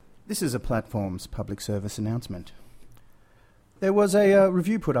This is a Platforms public service announcement. There was a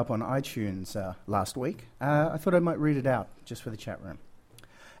review put up on iTunes last week. I thought I might read it out just for the chat room.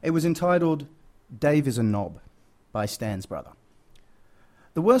 It was entitled, Dave is a Knob, by Stan's Brother.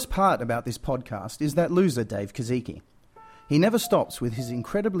 The worst part about this podcast is that loser Dave Kaziki. He never stops with his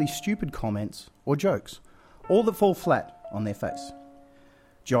incredibly stupid comments or jokes, all that fall flat on their face.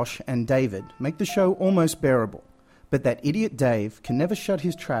 Josh and David make the show almost bearable, but that idiot Dave can never shut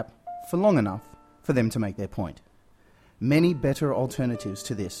his trap for long enough for them to make their point. Many better alternatives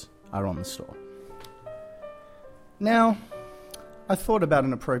to this are on the store. Now, I thought about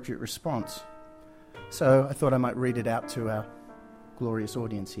an appropriate response, so I thought I might read it out to our glorious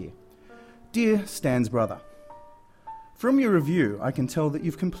audience here. Dear Stan's Brother, from your review, I can tell that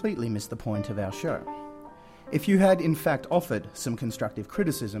you've completely missed the point of our show. If you had in fact offered some constructive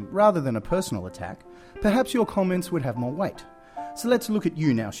criticism rather than a personal attack, perhaps your comments would have more weight. So let's look at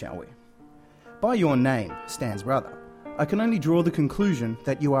you now, shall we? By your name, Stan's Brother, I can only draw the conclusion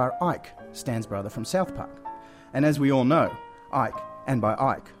that you are Ike, Stan's brother from South Park. And as we all know, Ike, and by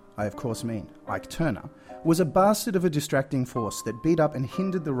Ike, I of course mean Ike Turner, was a bastard of a distracting force that beat up and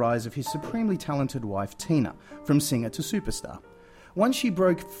hindered the rise of his supremely talented wife, Tina, from singer to superstar. Once she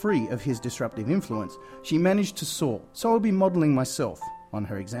broke free of his disruptive influence, she managed to soar, so I'll be modelling myself on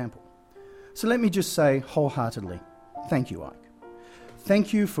her example. So let me just say wholeheartedly, thank you, Ike.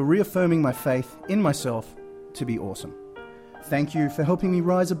 Thank you for reaffirming my faith in myself to be awesome. Thank you for helping me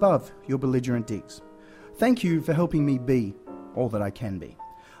rise above your belligerent digs. Thank you for helping me be all that I can be.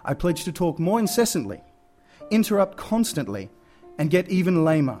 I pledge to talk more incessantly, interrupt constantly, and get even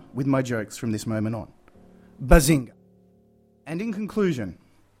lamer with my jokes from this moment on. Bazinga. And in conclusion,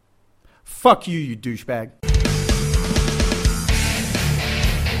 fuck you, you douchebag.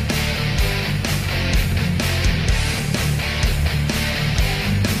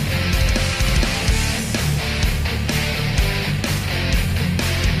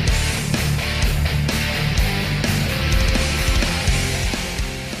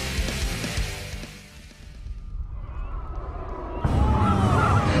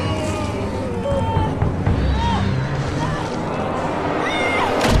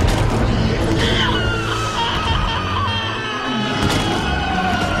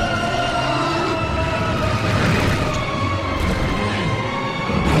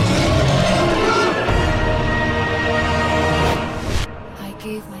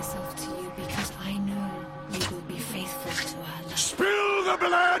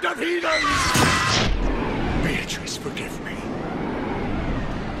 Beatrice, forgive me.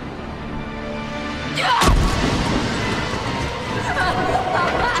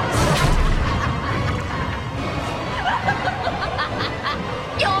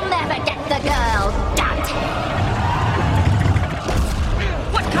 You'll never get the girl, Dante.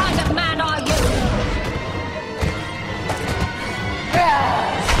 What kind of man are you?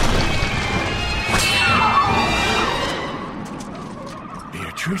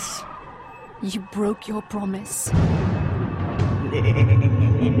 Beatrice? You broke your promise.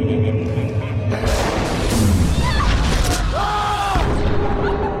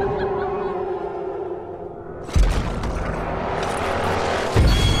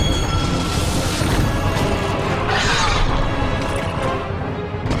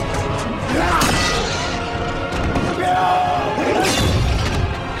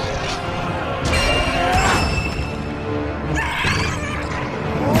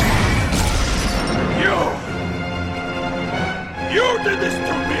 You did this to me!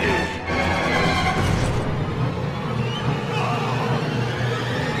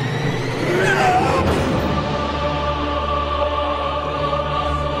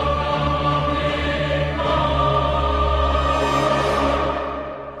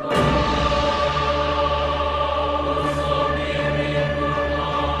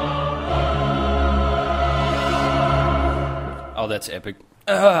 Oh, that's epic.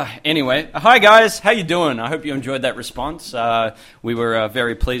 Anyway, hi guys, how you doing? I hope you enjoyed that response. We were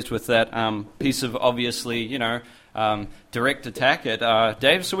very pleased with that piece of obviously, direct attack at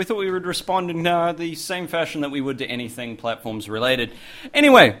Dave, so we thought we would respond in the same fashion that we would to anything platforms related.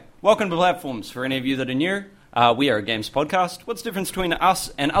 Anyway, welcome to Platforms. For any of you that are new, we are a games podcast. What's the difference between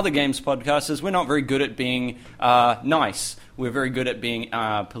us and other games podcasts is we're not very good at being nice. We're very good at being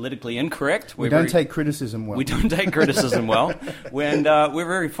politically incorrect. We don't take criticism well. We don't take criticism well. And we're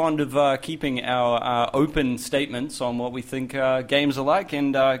very fond of keeping our open statements on what we think games are like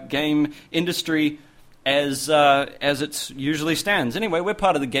and game industry as it usually stands. Anyway, we're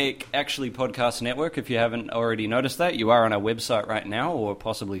part of the Geek Actually Podcast Network. If you haven't already noticed that, you are on our website right now, or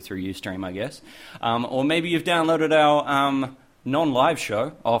possibly through Ustream, I guess. Or maybe you've downloaded our non-live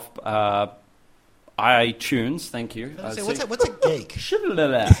show off iTunes. Thank you. What's a gake?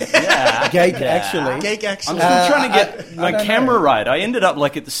 Yeah. Gake, actually. Gake, I'm actually. still trying to get my don't camera know. right. I ended up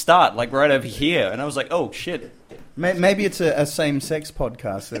like at the start, like right over here, and I was like, "Oh shit!" Maybe it's a same-sex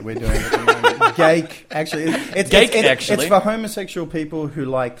podcast that we're doing at the moment. Gake, actually. Actually. It's for homosexual people who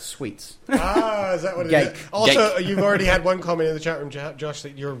like sweets. Is that what it Gake. is? Also, Gake. you've already had one comment in the chat room, Josh,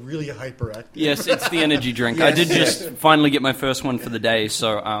 that you're really hyperactive. Yes, it's the energy drink. I did just finally get my first one for the day,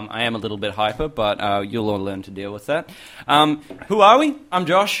 so I am a little bit hyper, but you'll all learn to deal with that. Who are we? I'm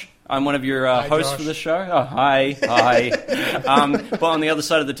Josh. I'm one of your hosts Josh. for this show. Oh, hi. But on the other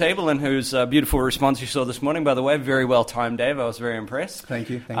side of the table, and whose beautiful response you saw this morning, by the way, very well timed, Dave. I was very impressed. Thank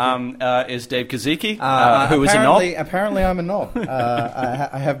you. Is Dave Kaziki, who is a apparently, knob. Apparently, I'm a knob.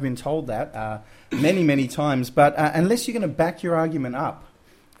 I have been told that many, many times. But unless you're going to back your argument up,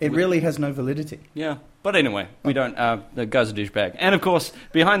 it really has no validity. Yeah. But anyway, we don't. The guy's a douchebag. And of course,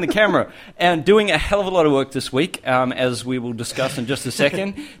 behind the camera, and doing a hell of a lot of work this week, as we will discuss in just a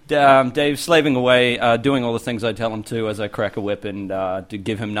second, Dave's slaving away, doing all the things I tell him to as I crack a whip and to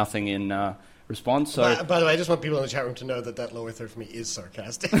give him nothing in response. So, By the way, I just want people in the chat room to know that lower third for me is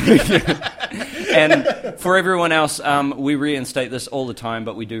sarcastic. and for everyone else, we reinstate this all the time,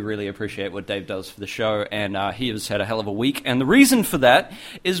 but we do really appreciate what Dave does for the show, and he has had a hell of a week. And the reason for that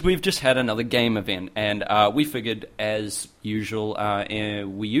is we've just had another game event, and we figured, as usual,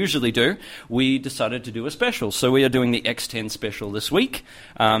 we usually do, we decided to do a special. So we are doing the X10 special this week.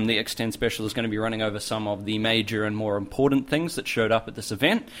 The X10 special is going to be running over some of the major and more important things that showed up at this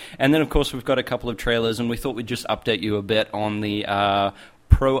event. And then, of course, we've got a couple of trailers, and we thought we'd just update you a bit on the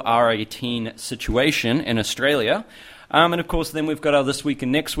Pro R18 situation in Australia. And of course, then we've got our this week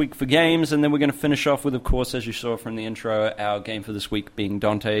and next week for games, and then we're going to finish off with, of course, as you saw from the intro, our game for this week being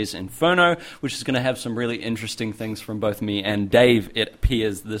Dante's Inferno, which is going to have some really interesting things from both me and Dave, it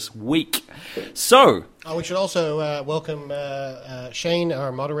appears, this week. So, We should also welcome Shane,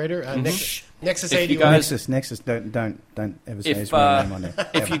 our moderator. Nexus If 81. you guys- Nexus, don't ever say his real name on there.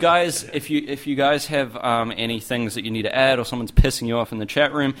 if you guys have any things that you need to add, or someone's pissing you off in the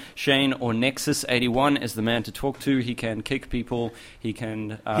chat room, Shane or Nexus81 is the man to talk to. He can kick people. He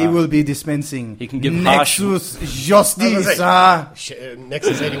can. He will be dispensing. He can give Nexus justice.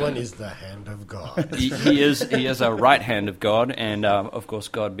 Nexus 81 is the hand of God. he is a right hand of God, and of course,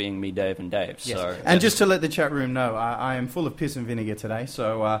 God being me, Dave, and Dave. Yes. So, And just to let the chat room know, I am full of piss and vinegar today,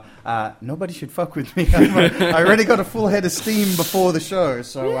 so nobody should fuck with me. I already got a full head of steam before the show,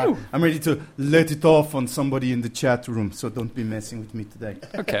 so I'm ready to let it off on somebody in the chat room, so don't be messing with me today.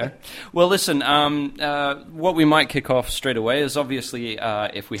 okay. Well, listen, what we might kick off straight away is obviously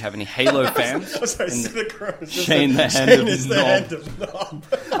if we have any Halo fans. Shane the hand Shane of is the knob. hand of knob.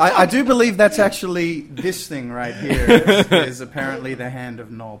 I do believe that's actually this thing right here is apparently the hand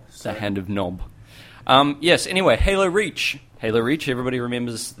of knob. So. The hand of knob. Yes, anyway, Halo Reach. Halo Reach, everybody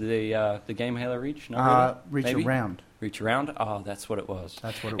remembers the game Halo Reach? Not really? Reach Maybe? around. Reach Around? Oh, that's what it was.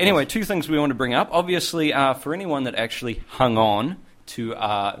 That's what it Anyway, was. two things we want to bring up. Obviously, for anyone that actually hung on to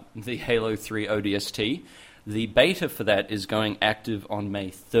the Halo 3 ODST, the beta for that is going active on May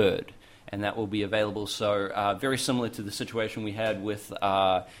 3rd. And that will be available. So very similar to the situation we had with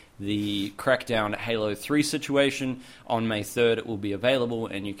the Crackdown Halo 3 situation. On May 3rd, it will be available,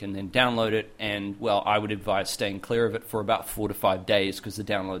 and you can then download it. And, well, I would advise staying clear of it for about 4 to 5 days, because the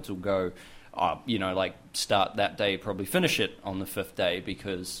downloads will go, start that day, probably finish it on the 5th day,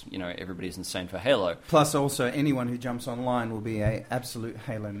 because, everybody's insane for Halo. Plus, also, anyone who jumps online will be an absolute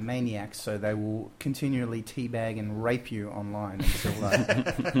Halo maniac, so they will continually teabag and rape you online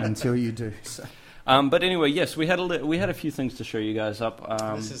until you do. So. But anyway, yes, we had a few things to show you guys up.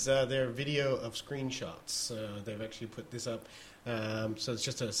 This is their video of screenshots. They've actually put this up. So it's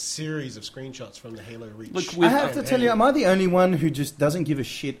just a series of screenshots from the Halo Reach. Look, I have to tell you, am I the only one who just doesn't give a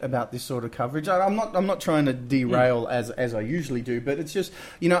shit about this sort of coverage? I'm not trying to derail as I usually do, but it's just,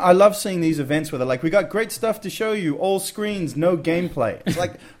 I love seeing these events where they're like, we got great stuff to show you, all screens, no gameplay. It's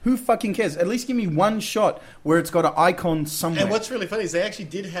like, who fucking cares? At least give me one shot where it's got an icon somewhere. And what's really funny is they actually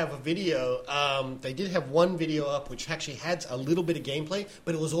did have a video. They did have one video up which actually had a little bit of gameplay,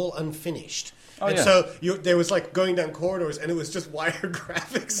 but it was all unfinished. Oh, and yeah. so there was like going down corridors, and it was just wire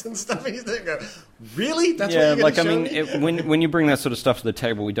graphics and stuff. And you think, really? That's what you're going to show me? When you bring that sort of stuff to the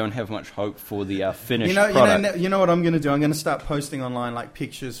table, we don't have much hope for the finished product. You know what I'm going to do? I'm going to start posting online like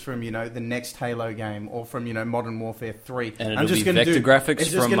pictures from the next Halo game or from Modern Warfare 3. And I'm it'll just be gonna vector graphics it's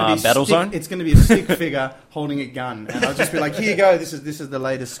just from gonna be Battlezone? It's going to be a stick figure holding a gun, and I'll just be like, "Here you go. This is the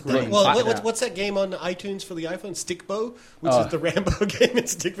latest screen." Well, what's that game on iTunes for the iPhone? Stickbow, which is the Rambo game in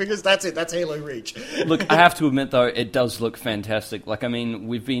stick figures. That's it. That's Halo Reach. Look, I have to admit, though, it does look fantastic. fantastic. Like, I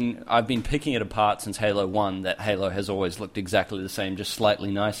mean, I've been picking it apart since Halo 1, that Halo has always looked exactly the same, just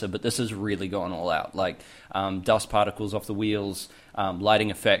slightly nicer, but this has really gone all out. Like, dust particles off the wheels,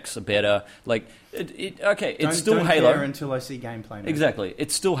 lighting effects are better. Like, it's still don't Halo. care until I see gameplay. Mate. Exactly.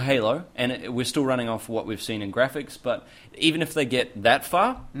 It's still Halo, and we're still running off what we've seen in graphics, but even if they get that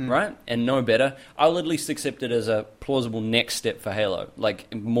far, right, and no better, I'll at least accept it as a plausible next step for Halo,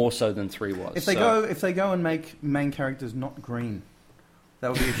 like, more so than 3 was. If they go and make main characters not green,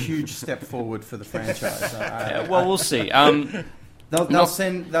 that would be a huge step forward for the franchise. Well, we'll see. They'll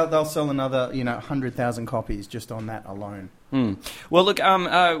sell another 100,000 copies just on that alone. Well, look,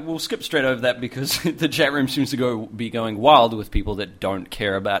 we'll skip straight over that because the chat room seems to be going wild with people that don't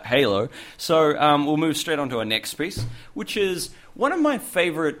care about Halo. So we'll move straight on to our next piece, which is one of my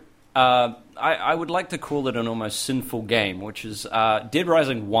favorite. I would like to call it an almost sinful game, which is Dead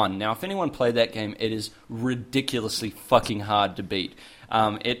Rising 1. Now, if anyone played that game, it is ridiculously fucking hard to beat.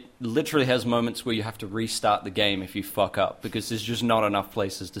 It literally has moments where you have to restart the game if you fuck up because there's just not enough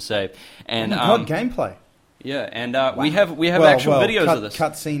places to save. And gameplay. Yeah, and we have actual videos of this.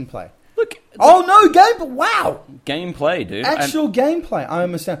 Cutscene play. Look. Oh no, gameplay! Wow, gameplay, dude. Actual gameplay. I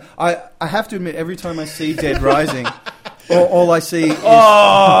understand. I have to admit, every time I see Dead Rising, all I see is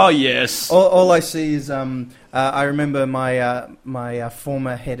yes. All I see is I remember my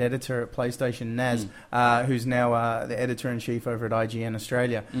former head editor at PlayStation, Naz, who's now the editor-in-chief over at IGN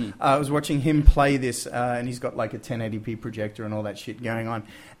Australia. I was watching him play this, and he's got like a 1080p projector and all that shit going on.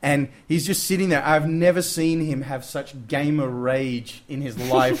 And he's just sitting there. I've never seen him have such gamer rage in his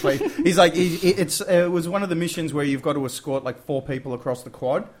life. Like, he's like, it was one of the missions where you've got to escort like 4 people across the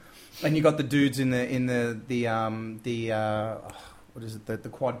quad, and you got the dudes in the what is it? The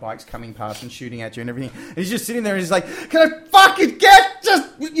quad bikes coming past and shooting at you and everything. And he's just sitting there and he's like, "Can I fucking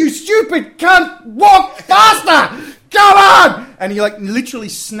you stupid cunt, walk faster! Come on!" And he like literally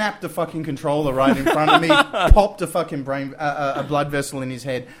snapped the fucking controller right in front of me, popped a fucking a blood vessel in his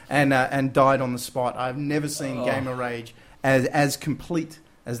head, and died on the spot. I've never seen gamer rage as complete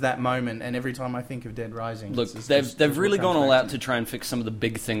as that moment, and every time I think of Dead Rising... Look, they've really gone all out to try and fix some of the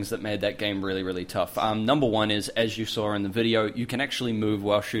big things that made that game really, really tough. Number one is, as you saw in the video, you can actually move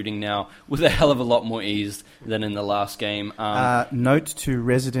while shooting now with a hell of a lot more ease than in the last game. Note to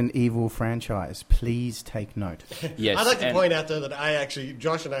Resident Evil franchise, please take note. Yes, I'd like to point out, though, that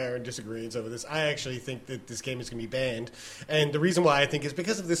Josh and I are in disagreements over this. I actually think that this game is going to be banned, and the reason why I think is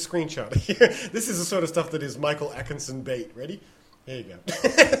because of this screenshot here. This is the sort of stuff that is Michael Atkinson bait. Ready? There you go.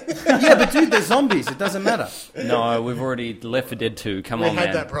 Yeah, but dude, they're zombies. It doesn't matter. No, we've already Left 4 Dead 2. Come on, man. We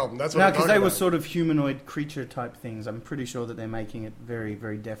had that problem. That's what no, I'm talking because they about. were sort of humanoid creature type things. I'm pretty sure that they're making it very,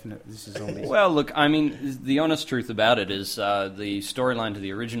 very definite. This is zombies. Well, look, I mean, the honest truth about it is the storyline to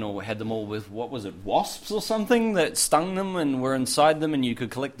the original had them all with, what was it, wasps or something that stung them and were inside them, and you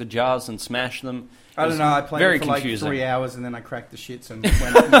could collect the jars and smash them. I don't know. I played very it for confusing. like 3 hours and then I cracked the shits and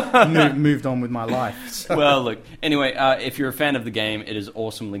moved on with my life. So. Well, look. Anyway, if you're a fan of the game, it is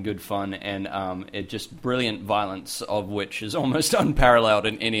awesomely good fun and it just brilliant violence, of which is almost unparalleled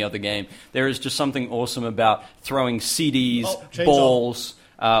in any other game. There is just something awesome about throwing CDs, balls.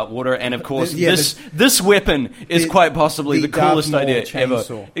 Water, and of course, this weapon is quite possibly the coolest idea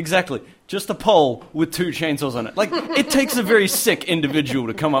ever. Exactly. Just a pole with 2 chainsaws on it. Like, it takes a very sick individual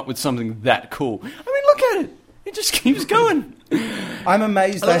to come up with something that cool. I mean, look at it. It just keeps going. I'm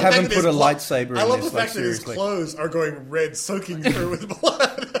amazed they haven't put a lightsaber in this. I love the fact that his clothes are going red, soaking through with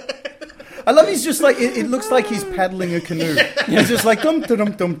blood. I love he's just like, it looks like he's paddling a canoe. He's just like, dum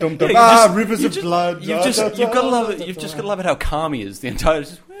dum dum dum dum. Rivers of blood. You've got to love it. You've just got to love it how calm he is the entire.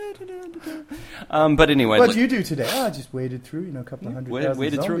 But anyway, what did you do today? I just waded through, a couple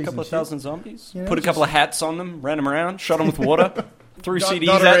of thousand zombies. Put a couple of hats on them, ran them around, shot them with water, threw CDs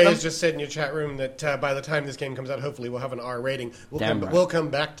at Ray them. has just said in your chat room that by the time this game comes out, hopefully we'll have an R rating. We'll come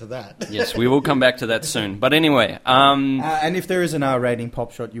back to that. Yes, we will come back to that soon. But anyway, and if there is an R rating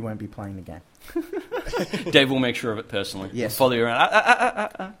pop shot, you won't be playing the game. Dave will make sure of it personally. Yes. Follow you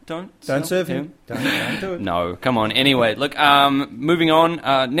around. Don't serve him. Don't do it. No, come on. Anyway, look, moving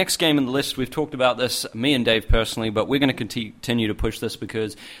on. Next game in the list, we've talked about this, me and Dave personally, but we're going to continue to push this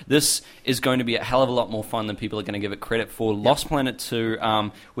because this is going to be a hell of a lot more fun than people are going to give it credit for. Yep. Lost Planet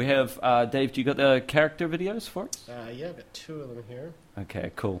 2. We have, Dave, do you got the character videos for it? Yeah, I've got 2 of them here.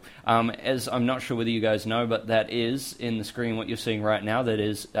 Okay, cool. As I'm not sure whether you guys know, but that is in the screen what you're seeing right now. That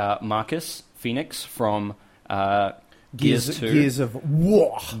is Marcus Phoenix from Gears 2. Gears of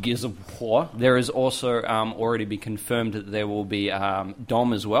War. Gears of War. There is also already been confirmed that there will be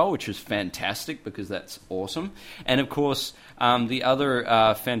Dom as well, which is fantastic because that's awesome. And of course, the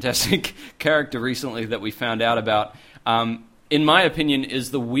other fantastic character recently that we found out about. in my opinion, is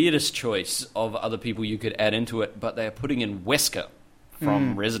the weirdest choice of other people you could add into it, but they are putting in Wesker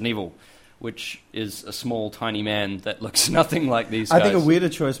from Resident Evil, which is a small, tiny man that looks nothing like these guys. I think a weirder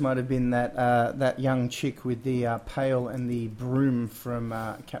choice might have been that young chick with the pail and the broom from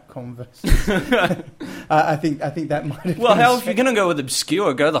Capcom vs. I think that might have Well, been hell, if you're going to go with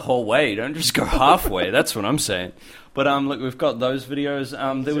obscure, go the whole way. Don't just go halfway. That's what I'm saying. But look, we've got those videos.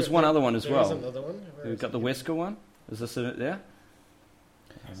 There was one other one as There was well. another one. Where We've is got it? the Wesker one. Is this it there?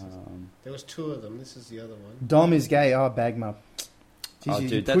 There was 2 of them. This is the other one. Dom is gay. Oh, Bagma. Jeez, Oh, you're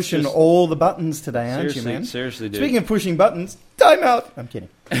dude, that's pushing just- all the buttons today, aren't Seriously, you, man? seriously, dude. Speaking of pushing buttons, time out. I'm kidding.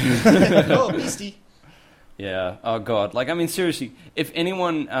 Oh, Beastie. Yeah. Oh God. Like, I mean, seriously, if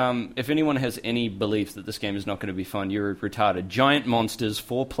anyone has any belief that this game is not going to be fun, you're retarded. Giant monsters,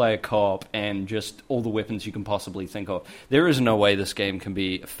 4-player co-op, and just all the weapons you can possibly think of. There is no way this game can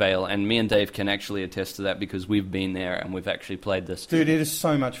be a fail, and me and Dave can actually attest to that because we've been there and we've actually played this. Dude, it is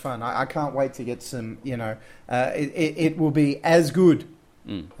so much fun. I can't wait to get some, it will be as good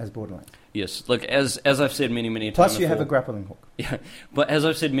as Borderlands. Yes. Look, as I've said many a times before. Plus, you have a grappling hook. Yeah, but as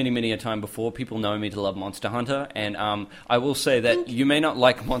I've said many a time before, people know me to love Monster Hunter, and I will say that you may not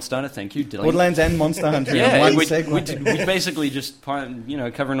like Monster Hunter. Thank you, Dylan. Borderlands and Monster Hunter in Yeah, one we segue. basically just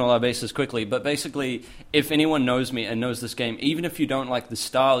covering all our bases quickly. But basically, if anyone knows me and knows this game, even if you don't like the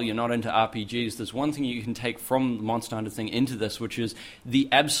style, you're not into RPGs, there's one thing you can take from the Monster Hunter thing into this, which is the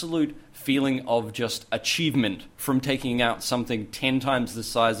absolute feeling of just achievement from taking out something 10 times the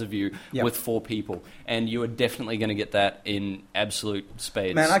size of you Yep. with 4 people. And you are definitely going to get that in absolute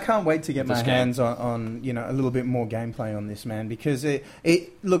spades. Man, I can't wait to get my This game. hands on a little bit more gameplay on this, man, because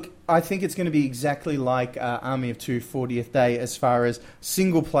look, I think it's going to be exactly like Army of Two 40th Day as far as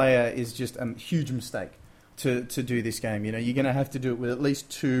single player is just a huge mistake to do this game. You're going to have to do it with at least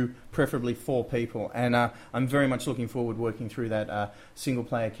 2, preferably 4 people, and I'm very much looking forward working through that single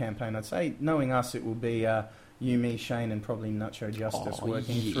player campaign. I'd say, knowing us, it will be you, me, Shane, and probably Nacho Justice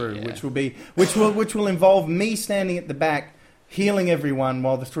working through, which will involve me standing at the back, healing everyone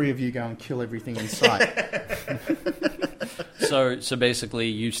while the 3 of you go and kill everything in sight. So basically,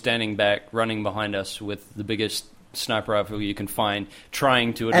 you standing back, running behind us with the biggest sniper rifle you can find,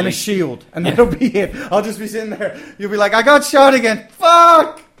 trying to at And a least... shield, and that'll be it. I'll just be sitting there. You'll be like, I got shot again.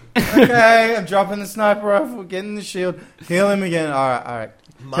 Fuck! Okay, I'm dropping the sniper rifle, getting the shield, heal him again. All right.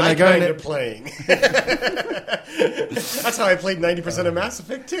 My kind of playing. That's how I played 90% of Mass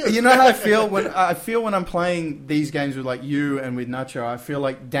Effect too. You know how I feel when I'm playing these games with like you and with Nacho. I feel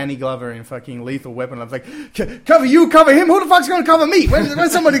like Danny Glover in fucking Lethal Weapon. I'm like, cover you, cover him. Who the fuck's going to cover me?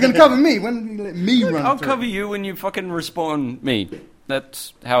 When's somebody going to cover me? When will you let me run? I'll through? cover you when you fucking respawn me.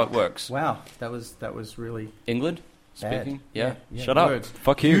 That's how it works. Wow, that was really England? bad. Speaking? Yeah. Yeah, Shut words. up.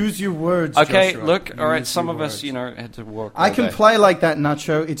 Fuck you. Use your words. Okay, Joshua. look, all right, Use some your of us, words. had to work I all can day. play like that,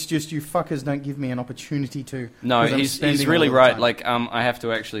 Nacho. It's just you fuckers don't give me an opportunity to. No, 'cause I'm he's spending really all the right. time. Like, I have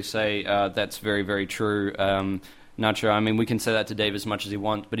to actually say that's very, very true. Nacho, I mean, we can say that to Dave as much as he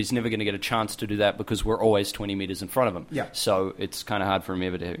wants, but he's never going to get a chance to do that because we're always 20 meters in front of him. Yeah. So it's kind of hard for him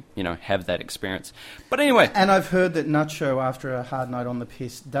ever to, have that experience. But anyway, And I've heard that Nacho, after a hard night on the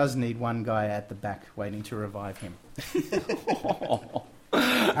piss, does need one guy at the back waiting to revive him.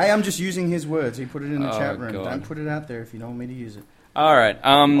 Hey, I'm just using his words. He put it in the chat room. God. Don't put it out there if you don't want me to use it. all right.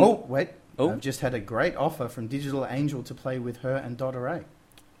 Oh, wait. Oh. I've just had a great offer from Digital Angel to play with her and Dot Array.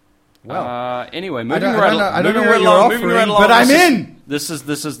 Well, anyway, I moving don't right know- I don't know moving what right you're along, moving offering, right along. but I'm in! This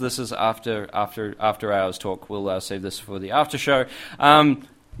is after hours talk. We'll save this for the after show.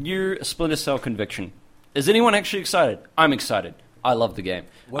 Your Splinter Cell Conviction. Is anyone actually excited? I'm excited. I love the game.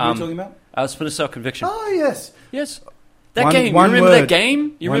 what are we talking about? Splinter Cell Conviction. Oh, yes. Yes. That One- game. one You remember word. that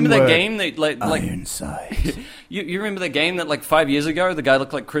game? You One remember that word. game that like Ironside. you remember that game that like 5 years ago the guy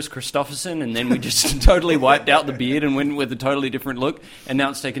looked like Chris Christopherson and then we just totally wiped out the beard and went with a totally different look and now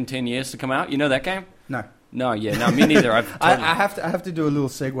it's taken 10 years to come out. You know that game? No. No, me neither. I've totally... I have to do a little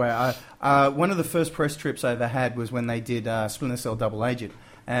segue. One of the first press trips I ever had was when they did Splinter Cell Double Agent,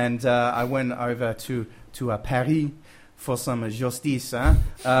 and I went over to Paris for some justice.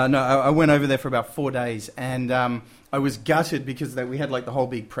 I went over there for about 4 days, and I was gutted because we had like the whole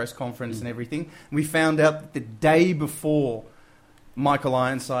big press conference and everything. We found out that the day before Michael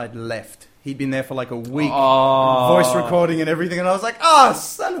Ironside left, he'd been there for like a week, voice recording and everything, and I was like,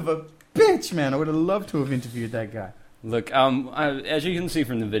 son of a bitch, man. I would have loved to have interviewed that guy. Look, as you can see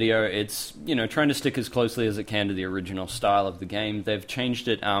from the video, it's trying to stick as closely as it can to the original style of the game. They've changed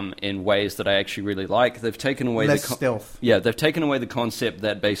it in ways that I actually really like. They've taken away Less stealth. Yeah, they've taken away the concept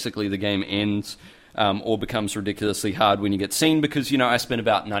that basically the game ends or becomes ridiculously hard when you get seen, because, I spend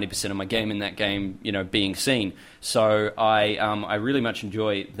about 90% of my game in that game, being seen. So I really much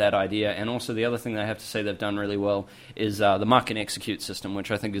enjoy that idea. And also the other thing that I have to say they've done really well is the mark and execute system,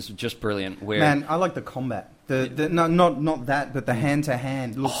 which I think is just brilliant. Man, I like the combat. Not that, but the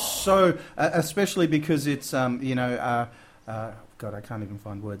hand-to-hand looks so... especially because it's, God, I can't even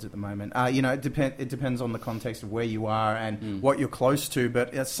find words at the moment. It depends on the context of where you are and what you're close to,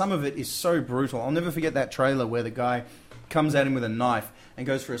 but some of it is so brutal. I'll never forget that trailer where the guy comes at him with a knife and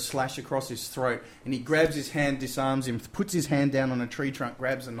goes for a slash across his throat, and he grabs his hand, disarms him, puts his hand down on a tree trunk,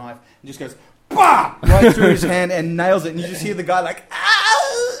 grabs a knife, and just goes, bah! Right through his hand and nails it, and you just hear the guy like,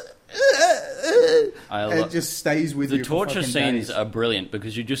 and it just stays with you. The torture scenes are brilliant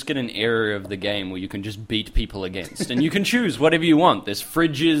because you just get an area of the game where you can just beat people against, and you can choose whatever you want. There's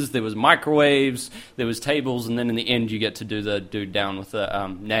fridges, there was microwaves, there was tables, and then in the end you get to do the dude down with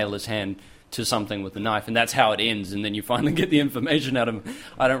the nail his hand to something with the knife, and that's how it ends, and then you finally get the information out of him.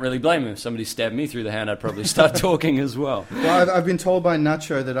 I don't really blame him. If somebody stabbed me through the hand, I'd probably start talking as well. Well, I've been told by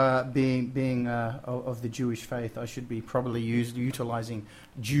Nacho that being of the Jewish faith, I should be probably utilizing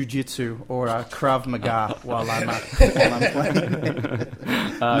jiu-jitsu or Krav Maga while I'm playing.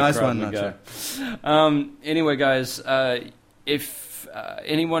 Nice Krav one, Maga. Nacho. Anyway, guys, if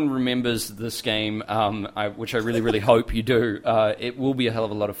anyone remembers this game, which I really, really hope you do, it will be a hell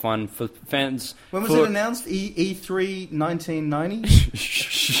of a lot of fun for fans. When was it announced? E3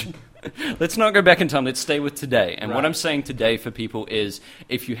 1990? Let's not go back in time. Let's stay with today. And Right. what I'm saying today for people is,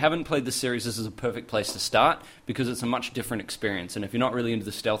 if you haven't played the series, this is a perfect place to start because it's a much different experience. And if you're not really into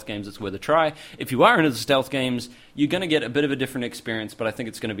the stealth games, it's worth a try. If you are into the stealth games, you're going to get a bit of a different experience, but I think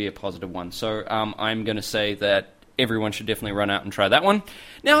it's going to be a positive one. So I'm going to say that everyone should definitely run out and try that one.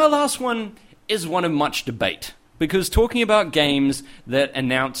 Now, our last one is one of much debate, because talking about games that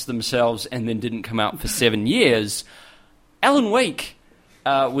announced themselves and then didn't come out for 7 years, Alan Wake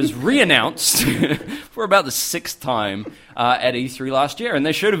was re-announced for about the 6th time at E3 last year, and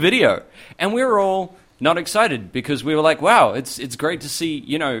they showed a video, and we were all not excited because we were like, wow, it's great to see,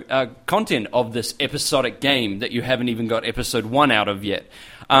 content of this episodic game that you haven't even got episode 1 out of yet.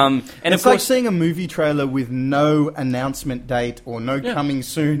 And it's of course, like seeing a movie trailer with no announcement date or no coming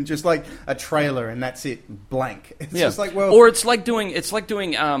soon, just like a trailer and that's it, blank. It's just like, well, or it's like doing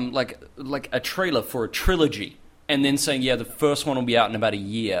like a trailer for a trilogy and then saying, yeah, the first one will be out in about a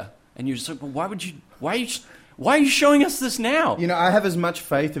year, and you're just like, well, why are you showing us this now? I have as much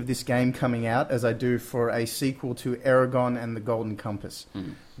faith of this game coming out as I do for a sequel to Aragon and the Golden Compass.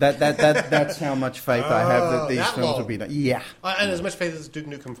 That's how much faith I have that these films will be done. Yeah. And as much faith as Duke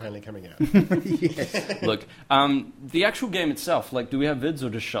Nukem finally coming out. Yes. Look, the actual game itself, do we have vids or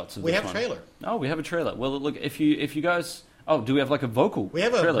just shots of We this have one? a trailer. Oh, we have a trailer. Well, look, if you guys... Oh, do we have like a vocal We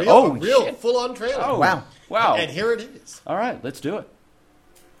have a trailer? real full-on trailer. Oh, Wow. And here it is. All right, let's do it.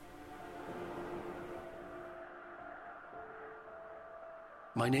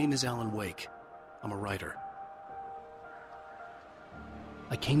 My name is Alan Wake. I'm a writer.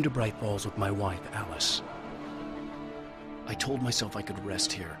 I came to Bright Falls with my wife, Alice. I told myself I could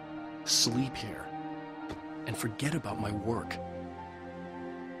rest here, sleep here, and forget about my work.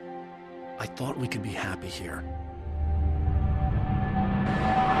 I thought we could be happy here.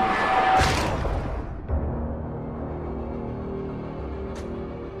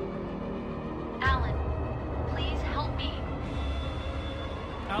 Alan, please help me.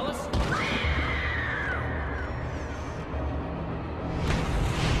 Alice?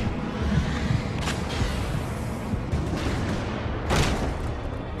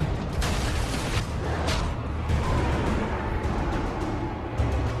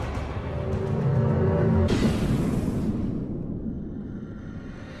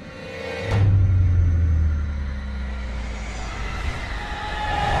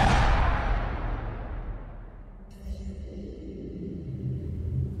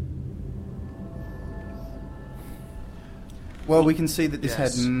 Well, we can see that this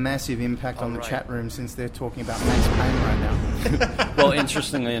Yes. had massive impact on the right. chat room since they're talking about Max Payne right now. Well,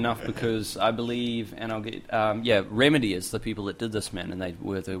 interestingly enough, because I believe, and I'll get, Remedy is the people that did this, man, and they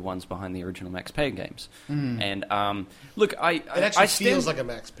were the ones behind the original Max Payne games. And look, It actually I stand, feels like a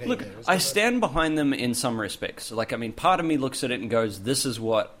Max Payne look, game. I stand behind them in some respects. Part of me looks at it and goes, "This is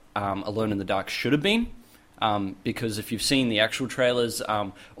what Alone in the Dark should have been," because if you've seen the actual trailers,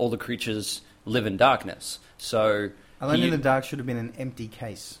 all the creatures live in darkness. So. Alone in the Dark should have been an empty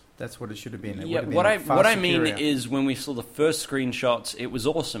case. That's what it should have been. It would have been what far I mean superior. is when we saw the first screenshots, it was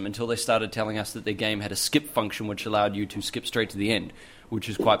awesome until they started telling us that their game had a skip function which allowed you to skip straight to the end, which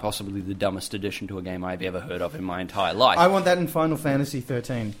is quite possibly the dumbest addition to a game I've ever heard of in my entire life. I want that in Final Fantasy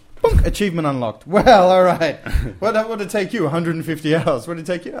 13. Boom, achievement unlocked. Well, all right. What did it take you? 150 hours. What did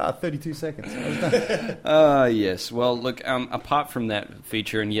it take you? 32 seconds. Yes. Well, look, apart from that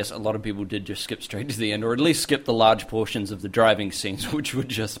feature, and yes, a lot of people did just skip straight to the end, or at least skip the large portions of the driving scenes, which were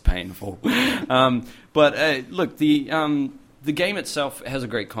just painful. But look, the game itself has a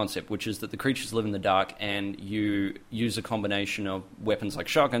great concept, which is that the creatures live in the dark, and you use a combination of weapons like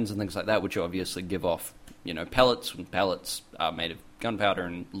shotguns and things like that, which obviously give off, pellets, and pellets are made of gunpowder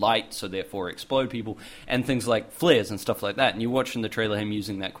and light, so therefore explode people, and things like flares and stuff like that. And you watch in the trailer him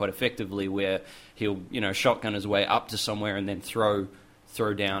using that quite effectively, where he'll, shotgun his way up to somewhere and then throw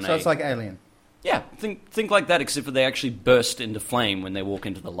down. So it's like Alien. Yeah, think like that, except for they actually burst into flame when they walk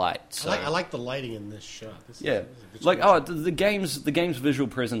into the light. So. I like the lighting in this shot. This yeah, is a good the game's visual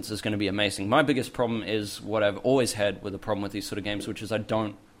presence is going to be amazing. My biggest problem is what I've always had with a problem with these sort of games, which is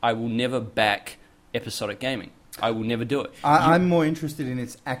I will never back episodic gaming. I will never do it. I'm more interested in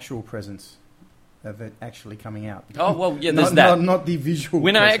its actual presence of it actually coming out. Oh, well, yeah, there's that. Not the visual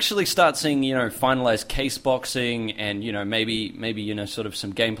When presence. I actually start seeing, finalized case boxing and, maybe sort of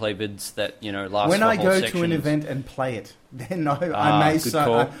some gameplay vids that, last when for I whole go sections. to an event and play it, then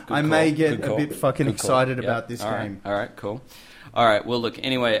I may get a bit fucking excited about this game. All right, cool. All right, well, look,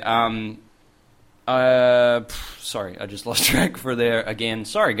 anyway, sorry, I just lost track for there again.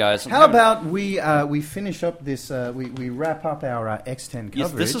 Sorry, guys. How about we finish up this? We wrap up our X10 coverage.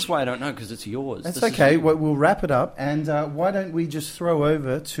 Yes, this is why I don't know, because it's yours. That's this okay. We'll wrap it up, and why don't we just throw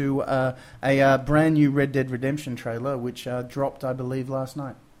over to a brand new Red Dead Redemption trailer, which dropped, I believe, last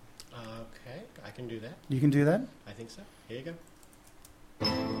night. Okay, I can do that. You can do that? I think so. Here you go.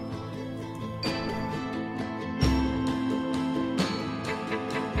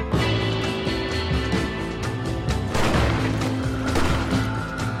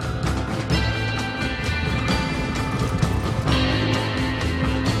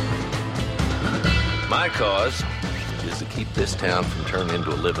 My cause is to keep this town from turning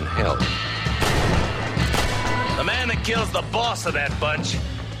into a living hell. The man that kills the boss of that bunch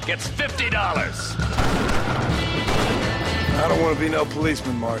gets $50. I don't want to be no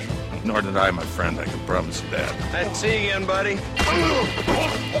policeman, Marshal. Nor did I, my friend. I can promise you that. Nice to see you again, buddy.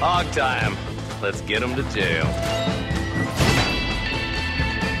 Hog time. Let's get him to jail.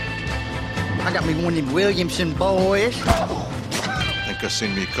 I got me one of them Williamson boys. I think I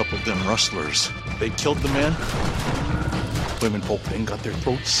seen me a couple of them rustlers. They killed the man. Women folk then got their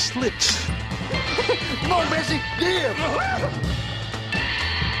throats slit. Come on, Bessie, give!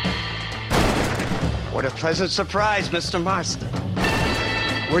 What a pleasant surprise, Mr. Marston.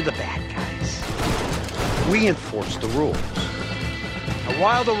 We're the bad guys. We enforce the rules. Now,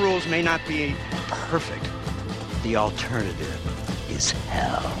 while the rules may not be perfect, the alternative is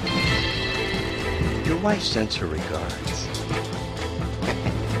hell. Your wife sends her regards.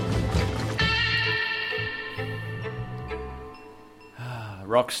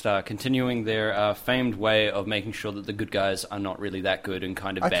 Rockstar continuing their famed way of making sure that the good guys are not really that good and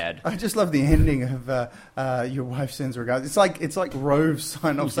kind of bad. I just love the ending of your wife sends regards. It's like Rove's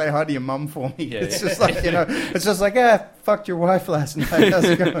sign off, say hi to your mum for me. Yeah, it's just like it's just like fucked your wife last night. How's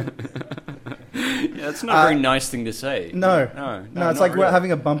it going? Yeah, it's not a very nice thing to say. No, it's like really.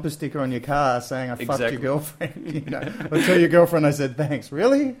 having a bumper sticker on your car saying I fucked Exactly. your girlfriend. I'll tell your girlfriend I said thanks.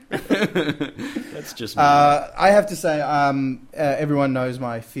 Really? That's just me. I have to say, everyone knows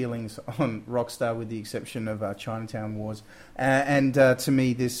my feelings on Rockstar, with the exception of Chinatown Wars, and to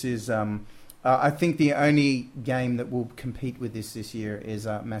me, this is. I think the only game that will compete with this year is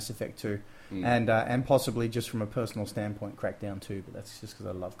Mass Effect 2, and possibly just from a personal standpoint, Crackdown 2. But that's just because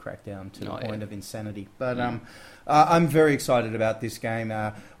I love Crackdown to the point of insanity. But I'm very excited about this game.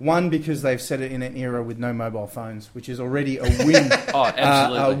 One, because they've set it in an era with no mobile phones, which is already a win. Oh,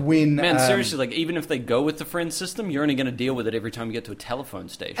 absolutely. A win. Man, seriously, like even if they go with the friend system, you're only going to deal with it every time you get to a telephone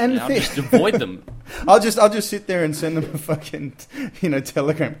station. And now just avoid them. I'll just sit there and send them a fucking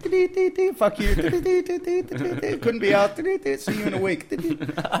telegram. Fuck you. Couldn't be out. See you in a week.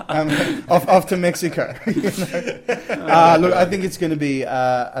 Off to Mexico. Look, I think it's going to be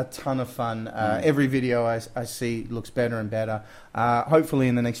a ton of fun. Every video I see looks better and better. Hopefully,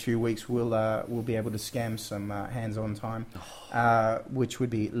 in the next few weeks, we'll be able to scam some hands-on time, which would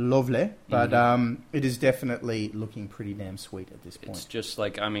be lovely. But it is definitely looking pretty damn sweet at this point. It's just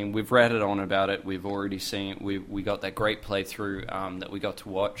like, I mean, we've ratted on about it. We've already seen, we got that great playthrough that we got to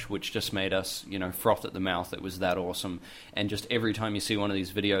watch, which just made us, froth at the mouth. It was that awesome. And just every time you see one of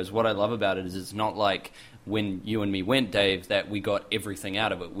these videos, what I love about it is it's not like when you and me went, Dave, that we got everything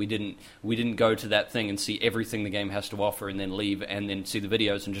out of it. We didn't go to that thing and see everything the game has to offer and then leave and then see the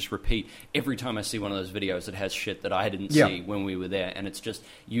videos and just repeat. Every time I see one of those videos, it has shit that I didn't see when we were there. And it's just,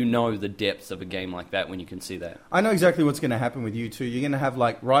 the depth of a game like that when you can see that. I know exactly what's going to happen with you two. You're going to have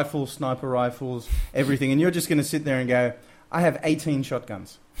like rifles, sniper rifles, everything, and you're just going to sit there and go, I have 18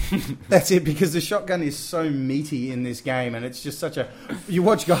 shotguns. That's it, because the shotgun is so meaty in this game, and it's just such a... You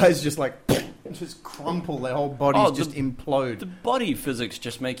watch guys just like... just crumple, their whole bodies just implode. The body physics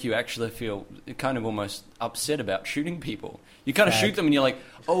just make you actually feel kind of almost upset about shooting people. You kind of shoot them and you're like,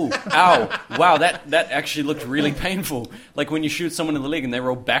 oh, ow, wow, that actually looked really painful. Like when you shoot someone in the leg and they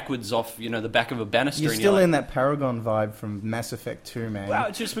roll backwards off, the back of a banister. You're still in that Paragon vibe from Mass Effect 2, man. Wow,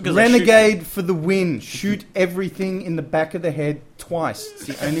 it's just because Renegade for the win. Shoot everything in the back of the head twice. It's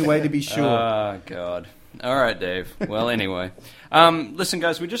the only way to be sure. Oh, God. All right, Dave. Well, anyway. Listen,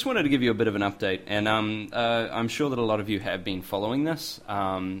 guys, we just wanted to give you a bit of an update, and I'm sure that a lot of you have been following this.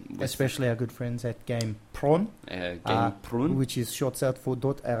 Especially our good friends at Game Prawn. Which is short out for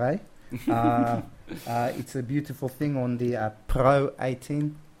 .ra. It's a beautiful thing on the Pro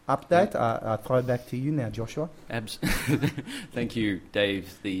 18 update. I throw it back to you now, Joshua. Thank you,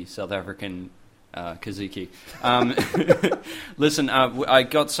 Dave, the South African... Kazuki. Listen, I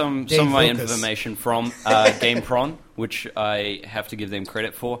got some of my information from GamePron, which I have to give them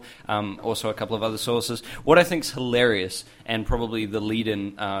credit for. Also, a couple of other sources. What I think is hilarious, and probably the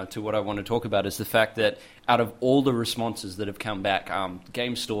lead-in to what I want to talk about, is the fact that out of all the responses that have come back,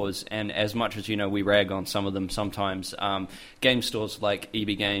 game stores, and as much as we rag on some of them sometimes, game stores like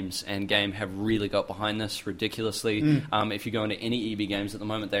EB Games and Game have really got behind this ridiculously. If you go into any EB Games at the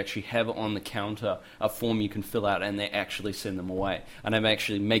moment, they actually have on the counter a form you can fill out, and they actually send them away. And I'm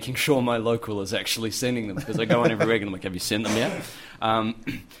actually making sure my local is actually sending them, because I go on every week and I'm like, have you sent them yet?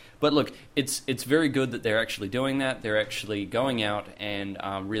 But look, it's very good that they're actually doing that. They're actually going out and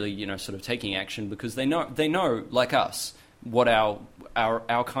really, sort of taking action, because they know, like us, what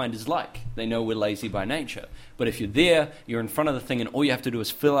our kind is like. They know we're lazy by nature. But if you're there, you're in front of the thing, and all you have to do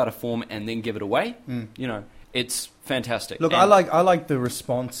is fill out a form and then give it away. It's fantastic. Look, I like the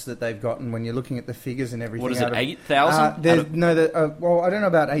response that they've gotten when you're looking at the figures and everything. What is it, 8,000? Well, I don't know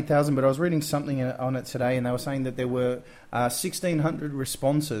about 8,000, but I was reading something on it today, and they were saying that there were 1,600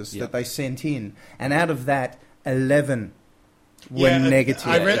 responses that they sent in, and out of that, 11 were negative.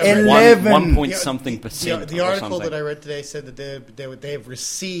 I read 11 1 point something percent. The article that I read today said that they have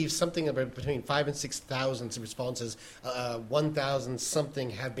received something about between 5,000 and 6,000 responses. 1,000 something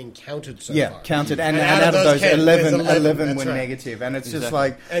have been counted so far. Counted, and out of those 11 were negative. And it's just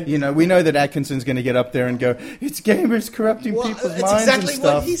like, we know that Atkinson's going to get up there and go, it's gamers corrupting people's minds and stuff. That's exactly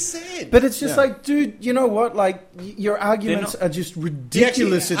what he said. But it's just like, dude, you know what? Like, your arguments are just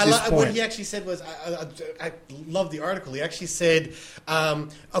ridiculous at this point. What he actually said was, I love the article. He actually said,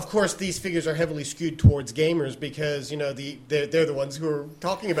 of course, these figures are heavily skewed towards gamers because they're the ones who are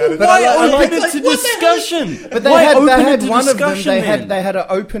talking about it. But I like it to discussion. But they had one of them. They had an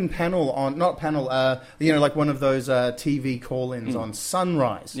open panel on, not panel. Like one of those TV call-ins on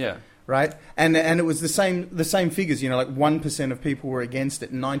Sunrise. Yeah. Right, and it was the same figures. Like 1% of people were against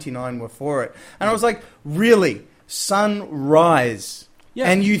it, and 99 were for it. And I was like, really, Sunrise. Yeah.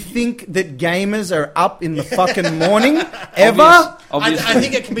 And you think that gamers are up in the fucking morning ever? I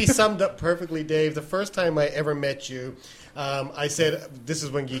think it can be summed up perfectly, Dave. The first time I ever met you, I said, this is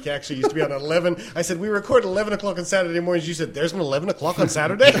when Geek actually used to be on 11. I said, we record 11 o'clock on Saturday mornings. You said, there's an 11 o'clock on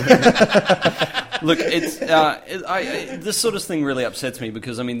Saturday? Look, this sort of thing really upsets me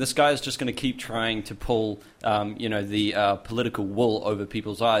because, this guy is just going to keep trying to pull, the political wool over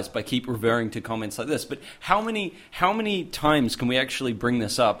people's eyes by keep referring to comments like this. But how many times can we actually bring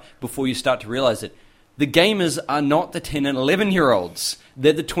this up before you start to realize it? The gamers are not the 10 and 11-year-olds.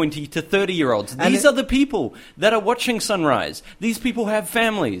 They're the 20 to 30-year-olds. These are the people that are watching Sunrise. These people have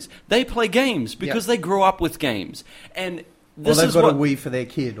families. They play games because they grew up with games. And they've got a Wii for their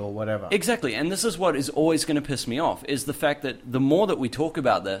kid or whatever. Exactly, and this is what is always going to piss me off, is the fact that the more that we talk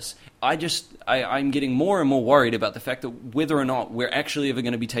about this, I'm getting more and more worried about the fact that whether or not we're actually ever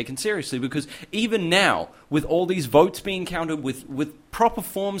going to be taken seriously, because even now, with all these votes being counted, with proper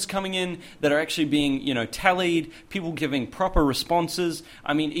forms coming in that are actually being, tallied, people giving proper responses,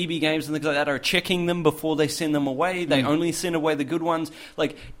 EB Games and things like that are checking them before they send them away, they only send away the good ones.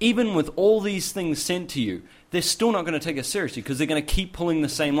 Like, even with all these things sent to you, they're still not going to take us seriously because they're going to keep pulling the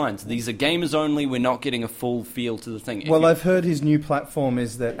same lines. These are gamers only. We're not getting a full feel to the thing. Well, I've heard his new platform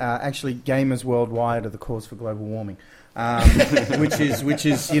is that actually gamers worldwide are the cause for global warming. which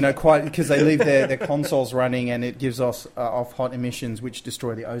is quite, because they leave their consoles running and it gives off hot emissions which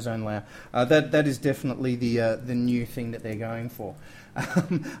destroy the ozone layer. That is definitely the new thing that they're going for.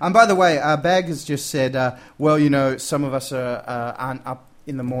 And by the way, Bag has just said, some of us aren't up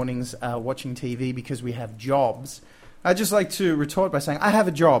in the mornings watching TV because we have jobs. I'd just like to retort by saying I have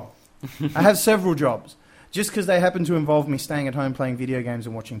a job. I have several jobs. Just because they happen to involve me staying at home playing video games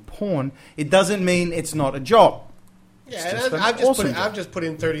and watching porn, it doesn't mean it's not a job. Yeah, and I've just put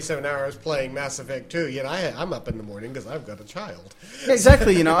in 37 hours playing Mass Effect 2, yet I'm up in the morning because I've got a child. Yeah,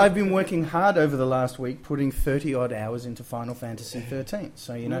 exactly. I've been working hard over the last week, putting 30-odd hours into Final Fantasy 13.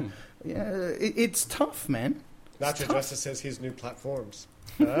 So, it's tough, man. Nacho Justice says his new platforms.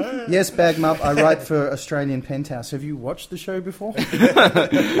 Yes, Bagmup, I write for Australian Penthouse. Have you watched the show before?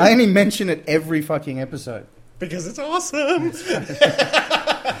 I only mention it every fucking episode. Because it's awesome.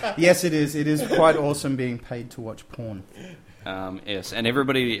 Yes, it is. It is quite awesome being paid to watch porn. Yes, and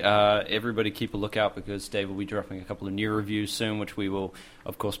everybody keep a lookout because Dave will be dropping a couple of new reviews soon, which we will,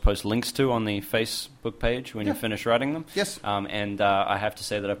 of course, post links to on the Facebook page when you finish writing them. Yes. And I have to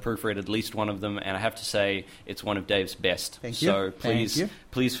say that I've proofread at least one of them, and I have to say it's one of Dave's best. Thank you. So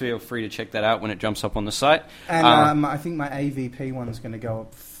please feel free to check that out when it jumps up on the site. And I think my AVP one's going to go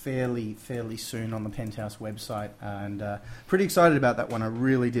up fairly soon on the Penthouse website, and pretty excited about that one. I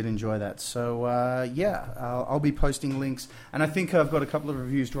really did enjoy that. So I'll be posting links, and I think I've got a couple of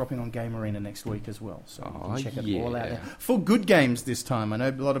reviews dropping on Game Arena next week as well. So you can check it all out there for good games this time. I know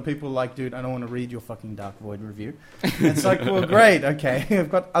a lot of people are like, dude, I don't want to read your fucking Dark Void review. It's like, well, great, okay, I've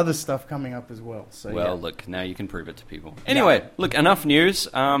got other stuff coming up as well. So look, now you can prove it to people. Anyway, look, enough news.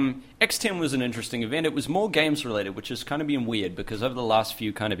 X10 was an interesting event. It was more games related, which has kind of been weird because over the last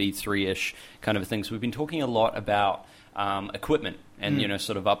few kind of E3-ish kind of things, we've been talking a lot about equipment and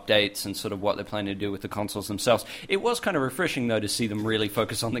sort of updates and sort of what they're planning to do with the consoles themselves. It was kind of refreshing though to see them really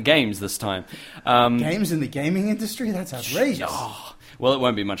focus on the games this time. Games in the gaming industry? That's outrageous. Well, it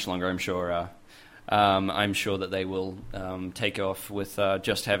won't be much longer, I'm sure. I'm sure that they will take off with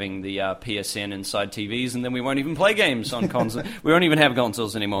just having the PSN inside TVs, and then we won't even play games on consoles. We won't even have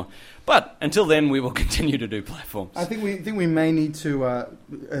consoles anymore. But until then, we will continue to do platforms. I think we may need to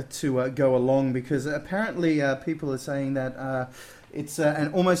go along because apparently people are saying that it's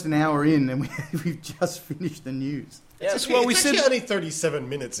almost an hour in, and we've just finished the news. Yes, it's actually only 37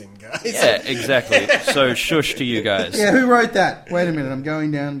 minutes in, guys. Yeah, exactly. So shush to you guys. Yeah, who wrote that? Wait a minute, I'm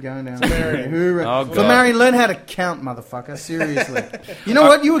going down. Mary, who wrote? Oh, God. So Mary, learn how to count, motherfucker. Seriously. You know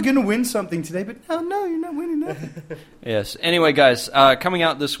what? You were going to win something today, but no, you're not winning nothing. Yes. Anyway, guys, coming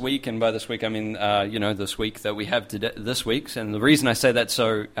out this week, and by this week I mean this week that we have today, this week, and the reason I say that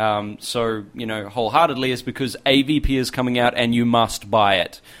so wholeheartedly is because AVP is coming out, and you must buy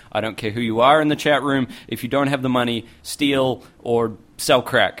it. I don't care who you are in the chat room. If you don't have the money, steal or sell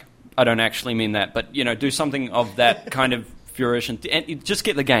crack. I don't actually mean that, but do something of that kind of fruition, and just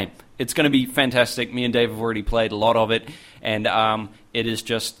get the game. It's going to be fantastic. Me and Dave have already played a lot of it, and it is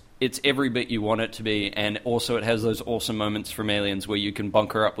just. It's every bit you want it to be, and also it has those awesome moments from Aliens where you can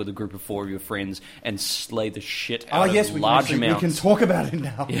bunker up with a group of 4 of your friends and slay the shit out of large amounts. We can talk about it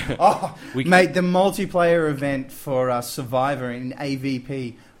now. Yeah. Mate, the multiplayer event for Survivor in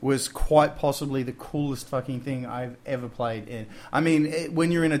AVP was quite possibly the coolest fucking thing I've ever played in. I mean,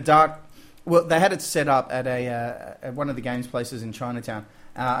 when you're in a dark... Well, they had it set up at at one of the games places in Chinatown.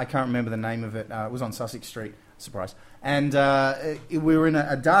 I can't remember the name of it. It was on Sussex Street. Surprise. And we were in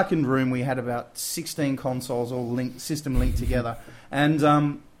a darkened room. We had about 16 consoles all system linked together.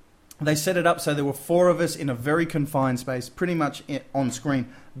 And they set it up so there were 4 of us in a very confined space, pretty much on screen,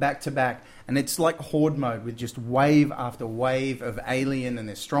 back to back. And it's like horde mode with just wave after wave of alien, and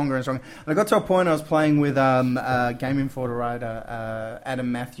they're stronger and stronger. And I got to a point I was playing with Game Informer writer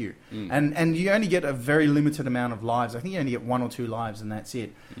Adam Matthew. And you only get a very limited amount of lives. I think you only get 1 or 2 lives, and that's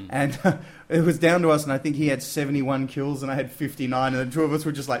it. And it was down to us, and I think he had 71 kills, and I had 59, and the 2 of us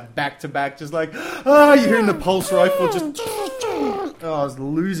were just like back to back, just like, you're hearing the pulse rifle just... I was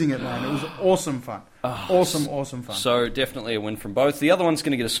losing it, man. It was awesome fun. Awesome fun. So definitely a win from both. The other one's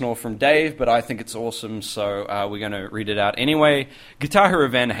going to get a snore from Dave, but I think it's awesome, so we're going to read it out anyway. Guitar Hero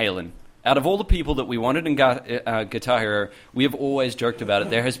Van Halen. Out of all the people that we wanted in Guitar Hero, we have always joked about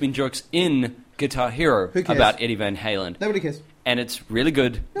it. There has been jokes in Guitar Hero about Eddie Van Halen. Nobody cares. And it's really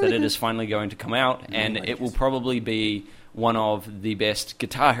good that it is finally going to come out, and it will probably be one of the best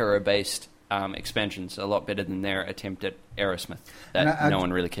Guitar Hero-based expansions, a lot better than their attempt at Aerosmith that no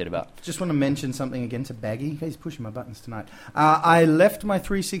one really cared about. Just want to mention something again to Baggy. He's pushing my buttons tonight. I left my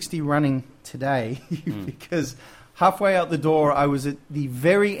 360 running today because halfway out the door I was at the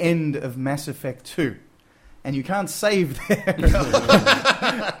very end of Mass Effect 2. and you can't save there.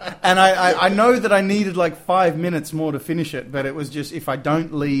 And I know that I needed like 5 minutes more to finish it, but it was just, if I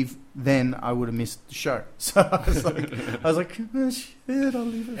don't leave, then I would have missed the show. So I was like, oh, shit, I'll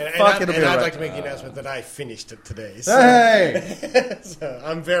leave it. And I'd like to make the announcement that I finished it today. So, Hey! so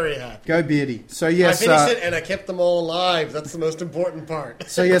I'm very happy. Go Beardy. So yes, I finished it and I kept them all alive. That's the most important part.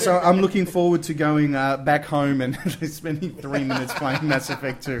 So yes, I'm looking forward to going back home and spending 3 minutes playing Mass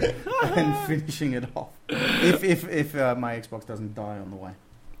Effect 2 and finishing it off. If my Xbox doesn't die on the way.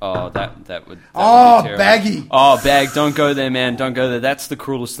 Oh, that would be terrible. Baggy! Oh, Bag, don't go there, man. Don't go there. That's the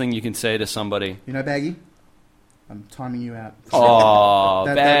cruelest thing you can say to somebody. You know, Baggy? I'm timing you out. Oh,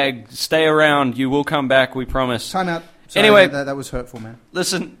 Bag, stay around. You will come back, we promise. Time out. Sorry, anyway, that was hurtful, man.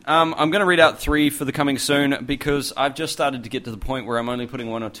 Listen, I'm going to read out 3 for the coming soon because I've just started to get to the point where I'm only putting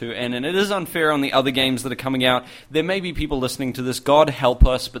 1 or 2 in, and it is unfair on the other games that are coming out. There may be people listening to this, God help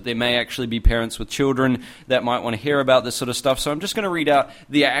us, but there may actually be parents with children that might want to hear about this sort of stuff. So I'm just going to read out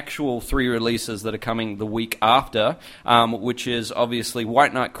the actual 3 releases that are coming the week after, which is obviously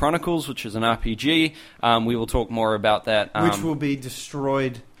White Knight Chronicles, which is an RPG. We will talk more about that. Which will be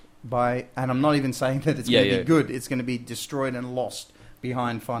destroyed by, and I'm not even saying that it's going to be good, it's going to be destroyed and lost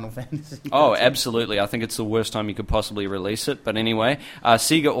behind Final Fantasy. Oh, absolutely. I think it's the worst time you could possibly release it. But anyway,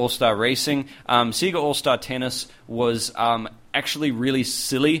 Sega All-Star Racing. Sega All-Star Tennis was actually really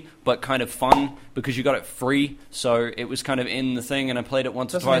silly, but kind of fun because you got it free. So it was kind of in the thing, and I played it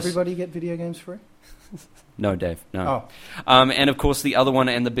once or twice. Doesn't everybody get video games free? No, Dave, no. Oh. And of course, the other one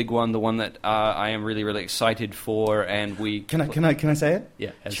and the big one, the one that I am really, really excited for, and we... Can I say it?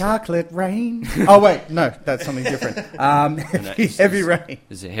 Yeah. Chocolate Rain. Oh, wait, no, that's something different. Heavy Rain.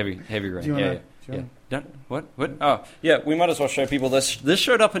 Is it Heavy Rain? Do you wanna, What? Oh, yeah, we might as well show people this. This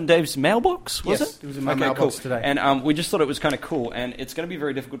showed up in Dave's mailbox, was it? It was in my mailbox cool. today. And we just thought it was kind of cool, and it's going to be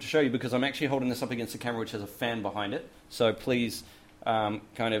very difficult to show you because I'm actually holding this up against the camera, which has a fan behind it. So please...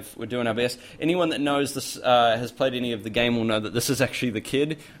 we're doing our best. Anyone that knows this, has played any of the game will know that this is actually the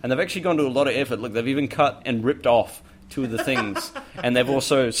kid, and they've actually gone to a lot of effort. Look, they've even cut and ripped off 2 of the things, and they've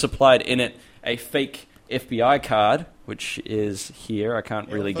also supplied in it a fake FBI card, which is here. I can't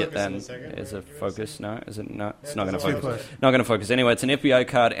really get that as a focus. No, is it? No, it's not going to focus. Not going to focus. Anyway, it's an FBI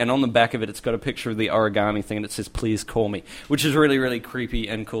card, and on the back of it, it's got a picture of the origami thing, and it says, "Please call me," which is really, really creepy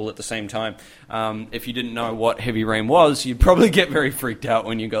and cool at the same time. If you didn't know what Heavy Rain was, you'd probably get very freaked out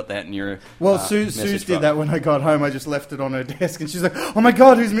when you got that in your Suze did that when I got home. I just left it on her desk, and she's like, "Oh my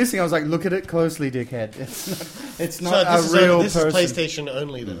god, who's missing?" I was like, "Look at it closely, dickhead. It's not a real person." This is PlayStation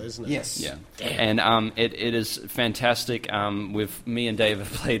only, though, isn't it? Yes. Yeah. And it is fantastic. With me and Dave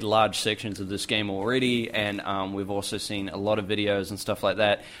have played large sections of this game already, and we've also seen a lot of videos and stuff like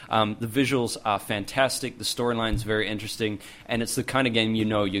that. The visuals are fantastic. The storyline's very interesting, and it's the kind of game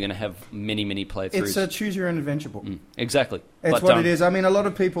you're going to have many, many playthroughs. It's a choose-your-own-adventure book. Exactly. It's what it is. I mean, a lot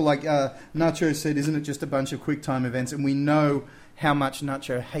of people, like Nacho said, isn't it just a bunch of QuickTime events? And we know how much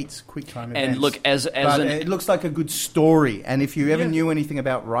Nacho hates QuickTime events. And look, it looks like a good story. And if you ever knew anything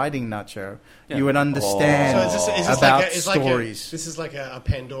about writing Nacho, you would understand about stories. This is like a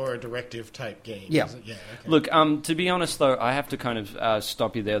Pandora directive type game. Yeah. Okay. Look, to be honest, though, I have to kind of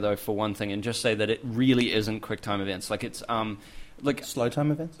stop you there, though, for one thing, and just say that it really isn't QuickTime events. Like, it's... like slow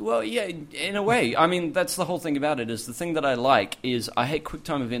time events? Well, yeah, in a way. I mean, that's the whole thing about it, is the thing that I like is I hate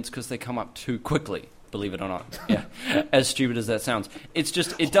QuickTime events because they come up too quickly. Believe it or not. Yeah. As stupid as that sounds. It's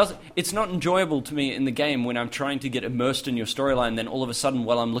just, it's not enjoyable to me in the game when I'm trying to get immersed in your storyline, then all of a sudden,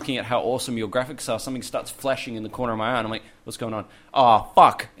 while I'm looking at how awesome your graphics are, something starts flashing in the corner of my eye, and I'm like, what's going on? Oh,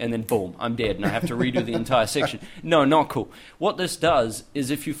 fuck. And then boom, I'm dead, and I have to redo the entire section. No, not cool. What this does is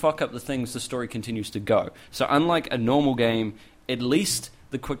if you fuck up the things, the story continues to go. So unlike a normal game, at least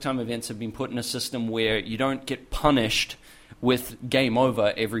the QuickTime events have been put in a system where you don't get punished with game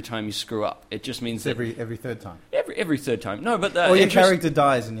over every time you screw up. It just means that every third time. Every third time. No, but or your character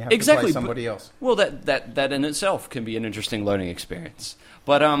dies and you have to play somebody else. Well, that in itself can be an interesting learning experience.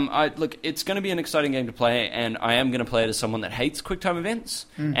 But look, it's going to be an exciting game to play, and I am going to play it as someone that hates QuickTime events.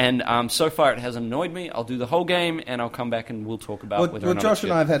 And so far, it has annoyed me. I'll do the whole game, and I'll come back and we'll talk about whether or not. Josh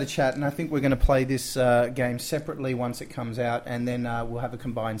and I have had a chat, and I think we're going to play this game separately once it comes out, and then we'll have a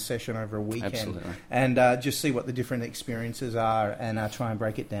combined session over a weekend, Absolutely. And just see what the different experiences are, and try and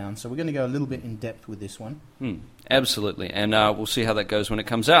break it down. So we're going to go a little bit in depth with this one. Absolutely, and we'll see how that goes when it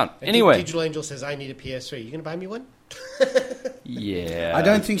comes out. Anyway, Digital Angel says, "I need a PS3. You going to buy me one?" Yeah. I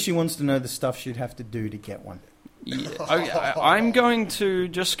don't think she wants to know the stuff she'd have to do to get one. Yeah. I'm going to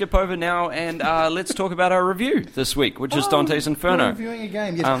just skip over now and let's talk about our review this week, which is Dante's Inferno. We're reviewing a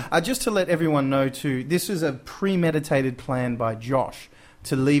game, yes. Just to let everyone know, too, this is a premeditated plan by Josh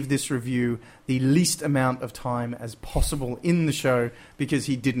to leave this review the least amount of time as possible in the show because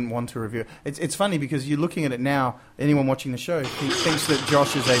he didn't want to review it. It's funny because you're looking at it now, anyone watching the show thinks that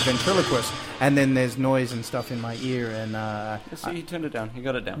Josh is a ventriloquist, and then there's noise and stuff in my ear. And see, he turned it down. He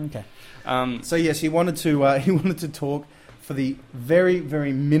got it down. Okay. So yes, he wanted to talk for the very,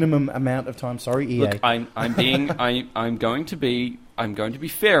 very minimum amount of time. Sorry, EA. Look, I'm going to be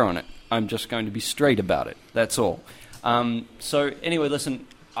fair on it. I'm just going to be straight about it. That's all. So anyway, listen,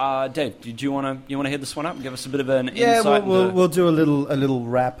 Dave, did you want to head this one up and give us a bit of an insight? Yeah, we'll do a little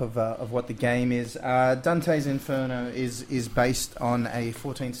wrap of what the game is. Dante's Inferno is based on a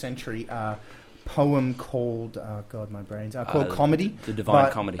 14th century poem called my brains called Comedy. The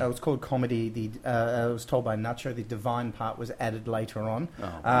Divine Comedy. It was called Comedy. It was told by Nacho. The divine part was added later on.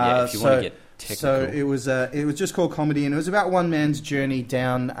 If you want to get technical. So it was just called Comedy, and it was about one man's journey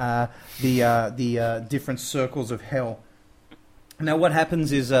down the different circles of hell. Now, what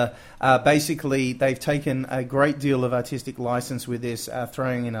happens is basically they've taken a great deal of artistic license with this,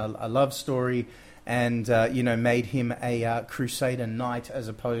 throwing in a love story, and made him a crusader knight as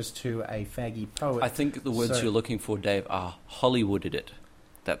opposed to a faggy poet. I think the words you're looking for, Dave, are Hollywooded it.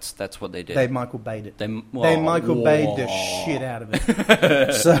 That's what they did. They Michael Bay'd it. They Michael Bay'd the shit out of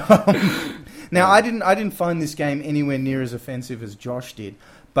it. So now I didn't find this game anywhere near as offensive as Josh did,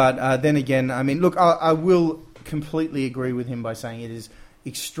 but then again, I mean, look, I will completely agree with him by saying it is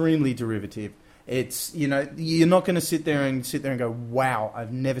extremely derivative. It's, you're not going to sit there and go, wow,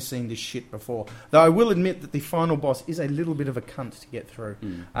 I've never seen this shit before. Though I will admit that the final boss is a little bit of a cunt to get through.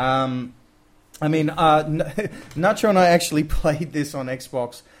 Nacho and I actually played this on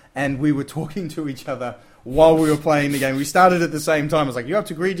Xbox, and we were talking to each other while we were playing the game. We started at the same time. I was like, you up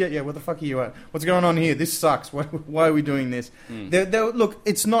to Greed yet? Yeah, what the fuck are you at? What's going on here? This sucks. Why are we doing this? Look,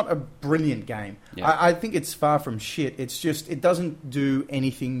 it's not a brilliant game. Yeah. I think it's far from shit. It's just, it doesn't do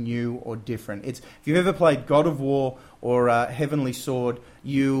anything new or different. If you've ever played God of War or Heavenly Sword,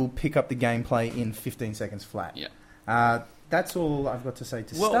 you'll pick up the gameplay in 15 seconds flat. Yeah. That's all I've got to say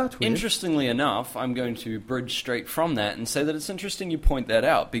to start with. Interestingly enough, I'm going to bridge straight from that and say that it's interesting you point that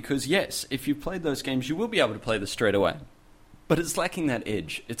out, because yes, if you've played those games, you will be able to play this straight away. But it's lacking that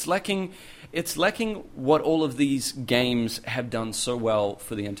edge. It's lacking what all of these games have done so well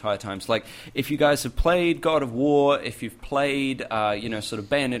for the entire times. Like, if you guys have played God of War, if you've played, sort of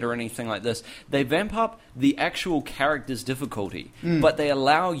Bayonetta or anything like this, they vamp up the actual character's difficulty, but they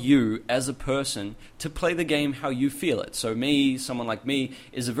allow you, as a person, to play the game how you feel it. So someone like me,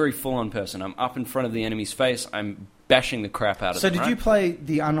 is a very full-on person. I'm up in front of the enemy's face, I'm bashing the crap out of them. So did you play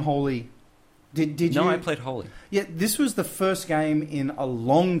the Unholy? No, I played Holy. Yeah, this was the first game in a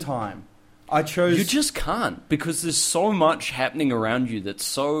long time. I chose... You just can't, because there's so much happening around you that's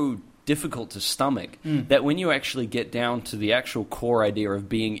so difficult to stomach that when you actually get down to the actual core idea of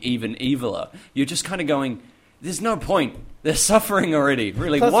being even eviler, you're just kind of going, there's no point. They're suffering already.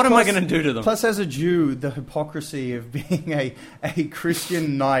 Really, what am I going to do to them? Plus, as a Jew, the hypocrisy of being a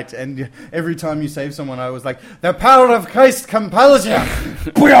Christian knight, and every time you save someone, I was like, the power of Christ compels you!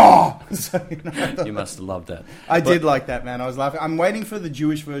 So, you must have loved that. I did like that, man. I was laughing. I'm waiting for the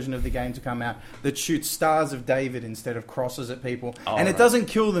Jewish version of the game to come out that shoots stars of David instead of crosses at people. And it doesn't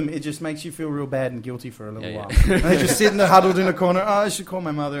kill them. It just makes you feel real bad and guilty for a little while. And they just sit huddled in a corner. Oh, I should call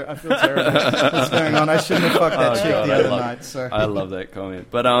my mother. I feel terrible. What's going on? I shouldn't have fucked that chick the other night. So. I love that comment.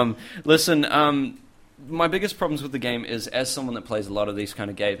 But listen, my biggest problems with the game is, as someone that plays a lot of these kind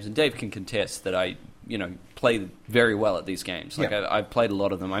of games, and Dave can contest that I play very well at these games. Like, I've played a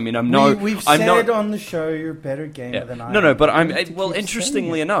lot of them. I mean, We've said on the show you're a better gamer than I am. No, but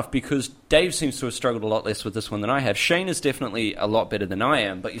interestingly enough, because Dave seems to have struggled a lot less with this one than I have, Shane is definitely a lot better than I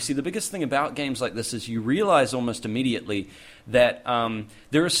am. But you see, the biggest thing about games like this is you realize almost immediately that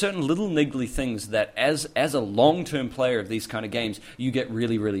there are certain little niggly things that, as a long-term player of these kind of games, you get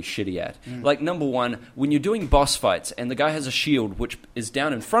really, really shitty at. Like, number one, when you're doing boss fights and the guy has a shield which is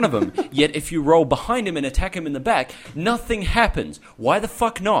down in front of him, yet if you roll behind him and attack him in the back, nothing happens. Why the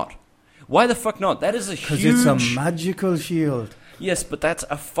fuck not? Why the fuck not? That is a huge... Because it's a magical shield. Yes, but that's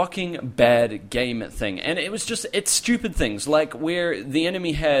a fucking bad game thing. And it's stupid things, like where the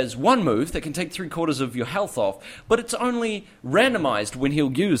enemy has one move that can take 3/4 of your health off, but it's only randomized when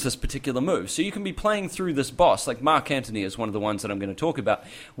he'll use this particular move. So you can be playing through this boss, like Mark Antony is one of the ones that I'm going to talk about,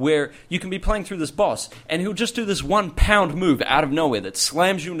 where you can be playing through this boss, and he'll just do this 1 pound move out of nowhere that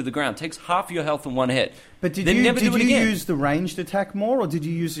slams you into the ground, takes half your health in one hit. But did you use the ranged attack more, or did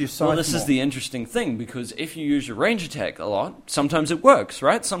you use your scythe more? Well, this is the interesting thing, because if you use your ranged attack a lot, sometimes it works,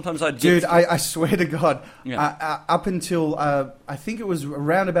 right? Sometimes I swear to God, up until, I think it was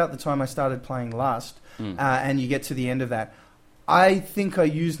around about the time I started playing Lust, and you get to the end of that, I think I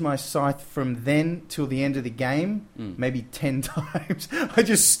used my scythe from then till the end of the game, maybe 10 times. I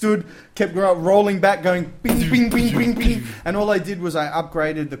just stood, kept rolling back, going bing, bing, bing, bing, bing. And all I did was I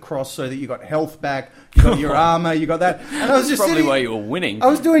upgraded the cross so that you got health back, you got your armor, you got that. And I was just probably why you were winning. I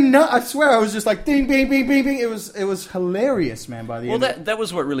was doing I swear, I was just like ding, bing, bing, bing, bing. It was hilarious, man, by the end. Well, that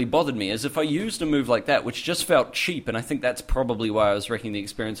was what really bothered me, is if I used a move like that, which just felt cheap, and I think that's probably why I was wrecking the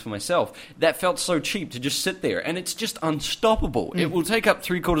experience for myself, that felt so cheap to just sit there, and it's just unstoppable. It will take up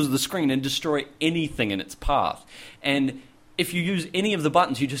 3/4 of the screen and destroy anything in its path. And if you use any of the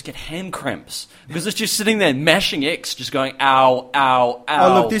buttons, you just get hand cramps, because it's just sitting there mashing X, just going ow, ow,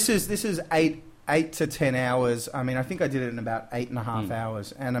 ow. Oh, look, this is 8 to 10 hours. I mean, I think I did it in about 8.5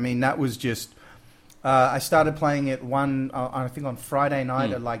 hours. And I mean, that was just... I started playing it I think on Friday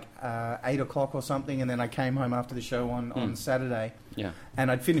night at like 8 o'clock or something, and then I came home after the show on Saturday. Yeah. And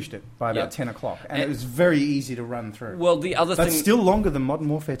I'd finished it by about 10 o'clock. And it was very easy to run through. Well, the other thing... But still longer than Modern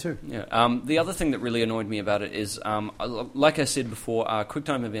Warfare 2. Yeah. The other thing that really annoyed me about it is, like I said before,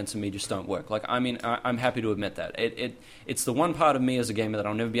 QuickTime events and me just don't work. Like, I mean, I'm happy to admit that. It's the one part of me as a gamer that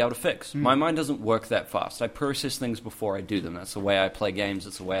I'll never be able to fix. My mind doesn't work that fast. I process things before I do them. That's the way I play games.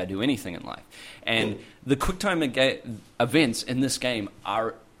 It's the way I do anything in life. And the QuickTime events in this game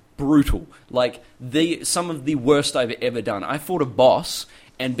are brutal. Like, some of the worst I've ever done. I fought a boss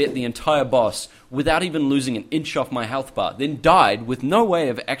and bet the entire boss without even losing an inch off my health bar, then died with no way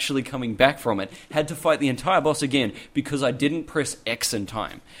of actually coming back from it, had to fight the entire boss again because I didn't press X in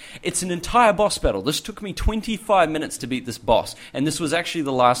time. It's an entire boss battle. This took me 25 minutes to beat this boss, and this was actually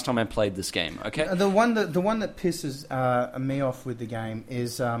the last time I played this game, okay? The one that pisses me off with the game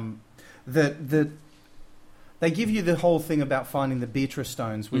is that they give you the whole thing about finding the Beatrice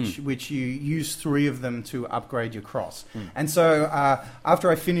stones, which you use 3 of them to upgrade your cross. And so after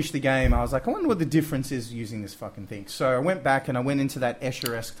I finished the game, I was like, I wonder what the difference is using this fucking thing. So I went back and I went into that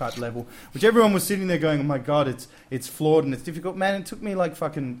Escher-esque type level, which everyone was sitting there going, oh my god, it's flawed and it's difficult. Man, it took me like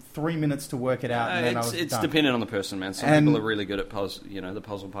fucking 3 minutes to work it out, and then I was It's done. dependent on the person, man. Some people are really good at the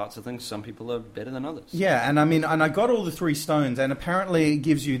puzzle parts of things. Some people are better than others. Yeah, and I mean, and I got all the 3 stones, and apparently it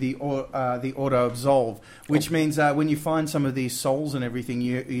gives you the auto absolve, which means when you find some of these souls and everything,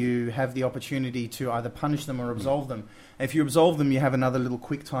 you have the opportunity to either punish them or absolve them. If you absolve them, you have another little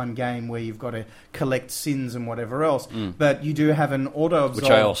quick time game where you've got to collect sins and whatever else. But you do have an auto absolve,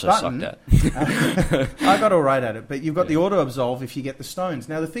 which I also button. sucked at. I got all right at it, but you've got the auto absolve if you get the stones.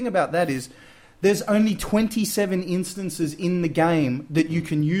 Now the thing about that is, there's only 27 instances in the game that you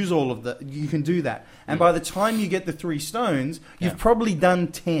can use all of that. You can do that, and by the time you get the 3 stones, you've probably done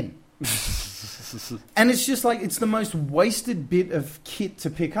 10. And it's just like, it's the most wasted bit of kit to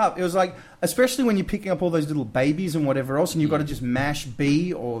pick up. It was like, especially when you're picking up all those little babies and whatever else, and you've got to just mash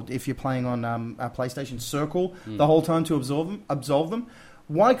B, or if you're playing on a PlayStation, circle the whole time to absolve them.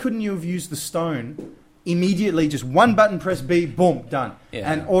 Why couldn't you have used the stone immediately? Just one button, press B, boom, done.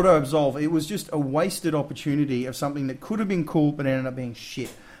 And auto absolve. It was just a wasted opportunity of something that could have been cool, but ended up being shit.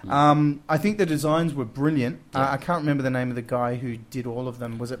 I think the designs were brilliant. I can't remember the name of the guy who did all of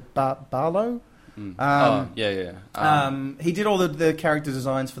them. Was it Barlow? He did all the character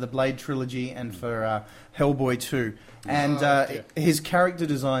designs for the Blade trilogy and for Hellboy 2. And his character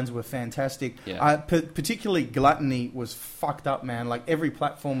designs were fantastic. Particularly Gluttony was fucked up, man. Like, every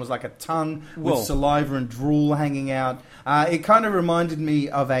platform was like a tongue with saliva and drool hanging out. It kind of reminded me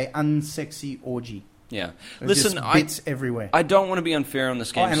of a unsexy orgy. Yeah. Listen, bits everywhere. I don't want to be unfair on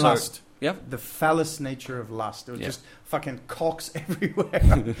this game. And lust. Yep. The phallus nature of lust. It was just fucking cocks everywhere.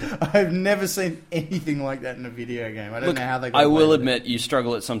 I've never seen anything like that in a video game. I don't know how they got I away will with admit, you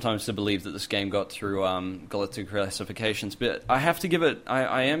struggle at sometimes to believe that this game got through Galactic classifications, but I have to give it,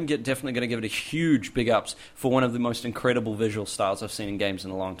 I am definitely going to give it a huge big ups for one of the most incredible visual styles I've seen in games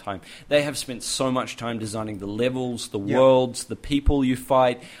in a long time. They have spent so much time designing the levels, the worlds, the people you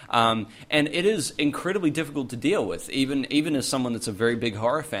fight, and it is incredibly difficult to deal with, even as someone that's a very big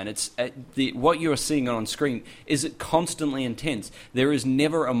horror fan. It's what you are seeing on screen is constantly intense. There is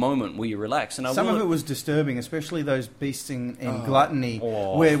never a moment where you relax. And some of it was disturbing, especially those beasts in Gluttony,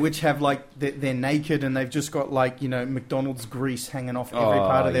 which have like they're naked and they've just got like McDonald's grease hanging off every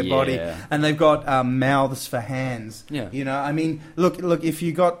part of their body, and they've got mouths for hands. I mean, look, if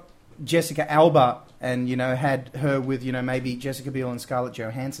you got Jessica Alba and had her with maybe Jessica Biel and Scarlett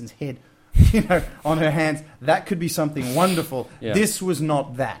Johansson's head on her hands, that could be something wonderful. This was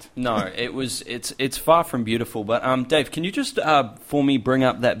not that. No, it's far from beautiful. But Dave, can you just for me bring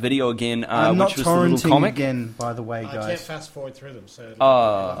up that video again, I'm which was the little torrenting comic again, by the way, guys. I can't fast forward through them, so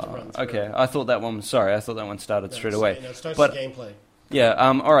okay. I thought that one started straight away. It starts But the gameplay. Yeah,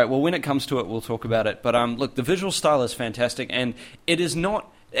 all right, well, when it comes to it, we'll talk about it. But look, the visual style is fantastic, and it is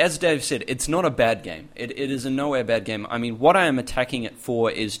not, as Dave said, it's not a bad game. It is in no way a bad game. I mean, what I am attacking it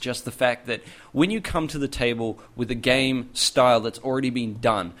for is just the fact that when you come to the table with a game style that's already been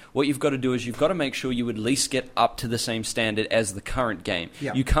done, what you've got to do is you've got to make sure you at least get up to the same standard as the current game.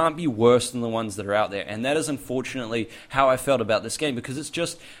 Yeah. You can't be worse than the ones that are out there, and that is unfortunately how I felt about this game, because it's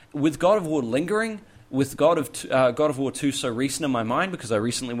just, with God of War lingering, with God of War 2 so recent in my mind because I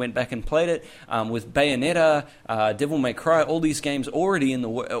recently went back and played it, with Bayonetta, Devil May Cry, all these games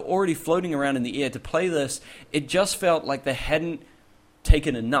already floating around in the air to play this, it just felt like they hadn't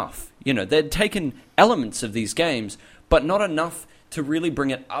taken enough. You know, they'd taken elements of these games, but not enough to really bring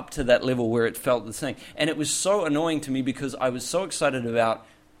it up to that level where it felt the same. And it was so annoying to me because I was so excited about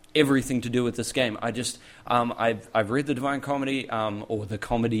everything to do with this game. I just, I've read the Divine Comedy, or the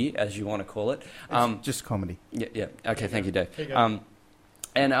comedy, as you want to call it. It's just comedy. Yeah. Okay, thank you, Dave.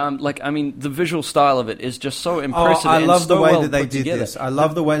 The visual style of it is just so impressive. I love the way well that they put did together. this. I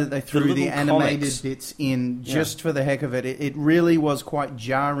love the way that they threw the animated comics. bits in just for the heck of it. It really was quite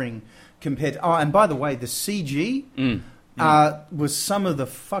jarring compared to... Oh, and by the way, the CG... was some of the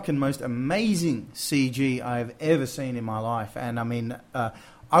fucking most amazing CG I've ever seen in my life. And I mean,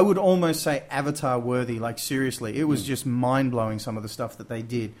 I would almost say Avatar worthy, like seriously. It was just mind-blowing, some of the stuff that they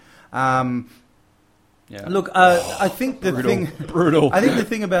did. Look, I think the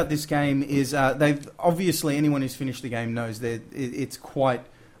thing about this game is they've obviously, anyone who's finished the game knows that it's quite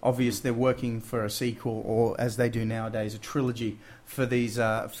obvious they're working for a sequel, or as they do nowadays, a trilogy for these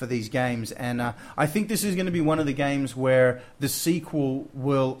games. And I think this is going to be one of the games where the sequel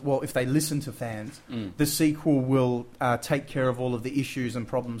will, well, if they listen to fans, the sequel will take care of all of the issues and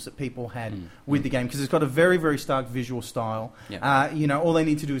problems that people had with the game, because it's got a very, very stark visual style. All they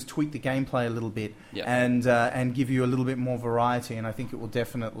need to do is tweak the gameplay a little bit and give you a little bit more variety, and I think it will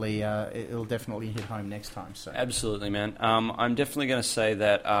definitely hit home next time. So absolutely, man. I'm definitely going to say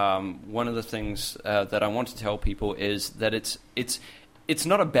that one of the things that I want to tell people is that it's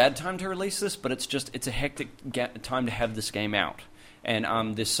not a bad time to release this, but it's a hectic time to have this game out.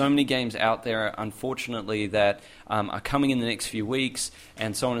 And there's so many games out there, unfortunately, that are coming in the next few weeks,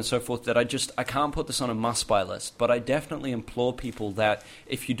 and so on and so forth, that I can't put this on a must-buy list. But I definitely implore people that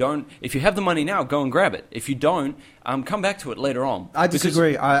if you have the money now, go and grab it. If you don't, come back to it later on. I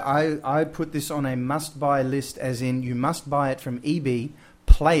disagree. I put this on a must-buy list, as in you must buy it from EB,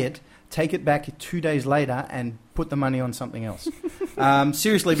 play it, take it back 2 days later, and put the money on something else.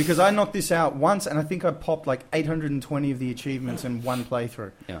 Seriously, because I knocked this out once, and I think I popped like 820 of the achievements in one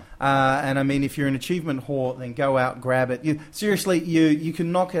playthrough. And I mean, if you're an achievement whore, then go out, grab it. You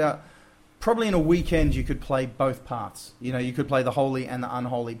can knock out... Probably in a weekend you could play both paths. You could play the holy and the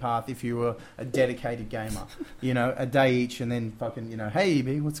unholy path if you were a dedicated gamer. A day each, and then fucking, hey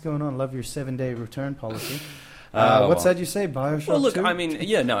EB, what's going on? Love your 7-day return policy. What's that you say, Bioshock 2? Well, look, I mean,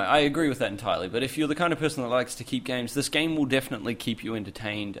 I agree with that entirely. But if you're the kind of person that likes to keep games, this game will definitely keep you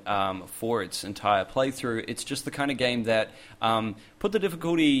entertained for its entire playthrough. It's just the kind of game that put the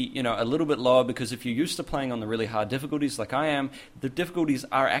difficulty, a little bit lower, because if you're used to playing on the really hard difficulties like I am, the difficulties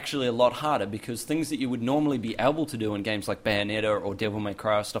are actually a lot harder, because things that you would normally be able to do in games like Bayonetta or Devil May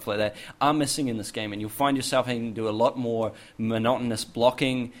Cry or stuff like that are missing in this game, and you'll find yourself having to do a lot more monotonous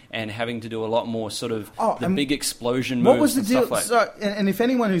blocking and having to do a lot more sort of big explosion moves. What was the deal? Like and if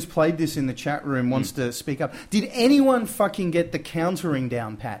anyone who's played this in the chat room wants to speak up, did anyone fucking get the countering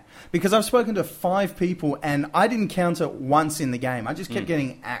down pat? Because I've spoken to 5 people and I didn't counter once in the game. I just kept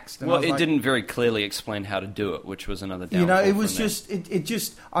getting axed. And it didn't very clearly explain how to do it, which was another downfall. It was just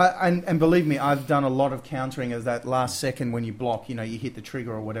and believe me, I've done a lot of countering of that last second when you block. You hit the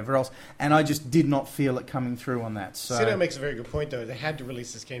trigger or whatever else, and I just did not feel it coming through on that. So Sino makes a very good point, though. They had to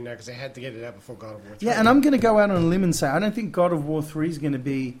release this game now because they had to get it out before God of War 3. Yeah, and I'm going to go out on a limb and say I don't think God of War 3 is going to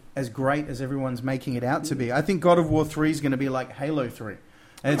be as great as everyone's making it out to be. I think God of War 3 is going to be like Halo 3.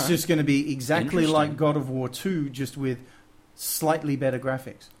 And it's just going to be exactly like God of War 2, just with slightly better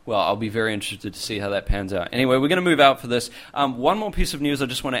graphics. Well, I'll be very interested to see how that pans out. Anyway, we're going to move out for this. One more piece of news I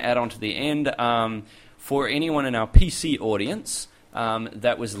just want to add on to the end. For anyone in our PC audience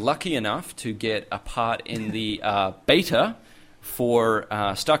that was lucky enough to get a part in the beta for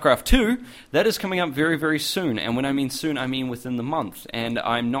StarCraft 2, that is coming up very, very soon. And when I mean soon, I mean within the month. And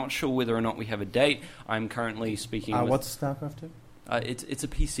I'm not sure whether or not we have a date. I'm currently speaking with... What's StarCraft 2? It's a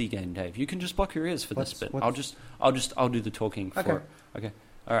PC game, Dave. You can just block your ears for this bit. I'll do the talking for it. Okay.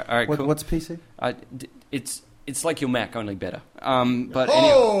 All right. Cool. What's PC? It's like your Mac, only better. Nothing's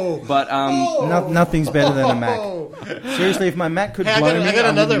better than a Mac. Seriously, if my Mac could blow me, I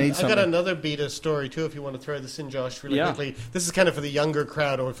would need I something. got another beta story too. If you want to throw this in, Josh, really quickly. This is kind of for the younger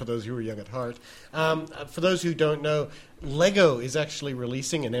crowd, or for those who are young at heart. For those who don't know, Lego is actually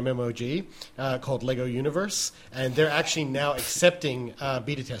releasing an MMOG called Lego Universe, and they're actually now accepting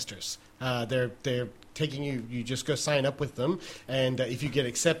beta testers. They're taking you just go sign up with them, and if you get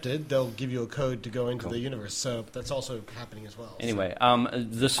accepted, they'll give you a code to go into the universe. So that's also happening as well. Anyway,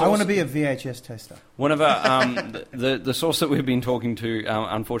 the source, I want to be a VHS tester. One of our the source that we've been talking to,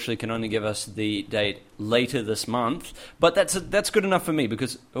 unfortunately, can only give us the date later this month. But that's good enough for me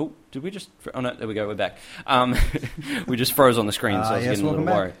because did we just? Oh no, there we go. We're back. We just froze on the screen, so I was getting a little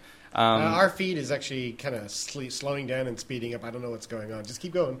worried. Our feed is actually kind of slowing down and speeding up. I don't know what's going on. Just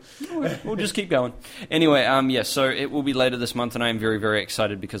keep going. We'll just keep going. Anyway, so it will be later this month, and I am very, very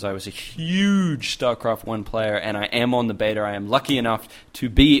excited because I was a huge StarCraft 1 player, and I am on the beta. I am lucky enough to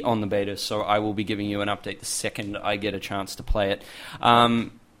be on the beta, so I will be giving you an update the second I get a chance to play it.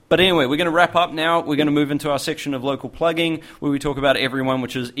 But anyway, we're going to wrap up now. We're going to move into our section of local plugging, where we talk about everyone,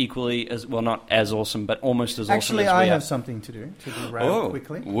 which is equally as, well, not as awesome, but almost as awesome as we are. Actually, I have something to do, to derail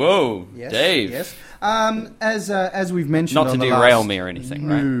quickly. Whoa, yes, Dave. Yes. As we've mentioned not on to the derail last, me or anything,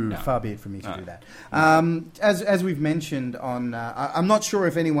 right? No, far be it from me to do that. As we've mentioned on, I'm not sure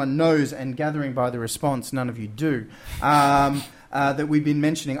if anyone knows, and gathering by the response, none of you do, that we've been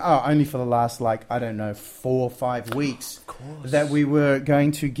mentioning, only for the last, 4 or 5 weeks, that we were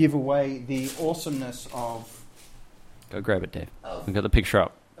going to give away the awesomeness of... Go grab it, Dave. We've got the picture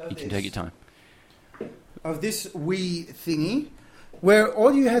up. You can take your time. Of this Wii thingy, where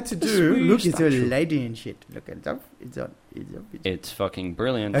all you had to do... Look, it's a lady and shit. Look, it's up. It's fucking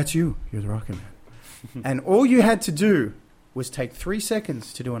brilliant. That's you. You're the Rocket Man. And all you had to do was take 3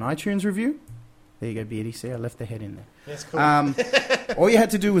 seconds to do an iTunes review. There you go, Beardy. See, I left the head in there. That's cool. All you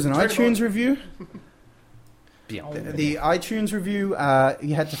had to do was an iTunes review. Beyond The iTunes review,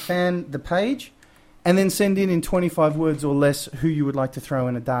 you had to fan the page and then send in 25 words or less who you would like to throw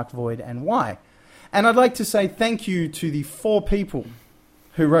in a dark void and why. And I'd like to say thank you to the 4 people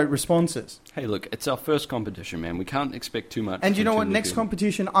who wrote responses. Hey, look, it's our first competition, man. We can't expect too much. And you know what? Next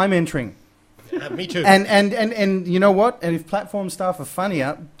competition, I'm entering. Me too. And you know what? And if platform staff are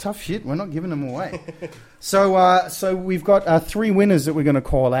funnier, tough shit, we're not giving them away. So we've got 3 winners that we're going to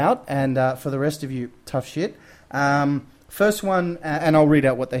call out, and for the rest of you, tough shit. First one, and I'll read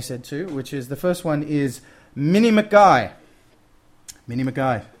out what they said too, which is, the first one is Minnie McGuy. Minnie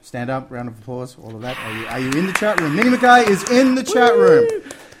McGuy, stand up, round of applause, all of that. Are you in the chat room? Minnie McGuy is in the chat room.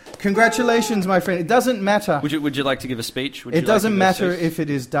 Congratulations, my friend. It doesn't matter. Would you like to give a speech? It doesn't matter if it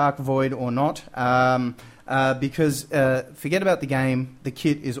is Dark Void or not, because forget about the game. The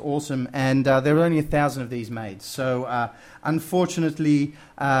kit is awesome, and there are only 1,000 of these made. So, unfortunately,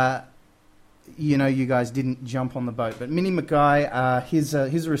 you guys didn't jump on the boat. But Minnie McGuy,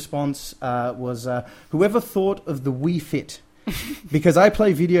 his response was, whoever thought of the Wii Fit? Because I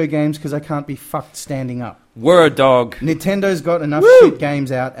play video games because I can't be fucked standing up. Word, dog. Nintendo's got enough shit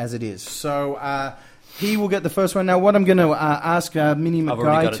games out as it is. So he will get the first one. Now, what I'm going to ask Minnie McGuy I've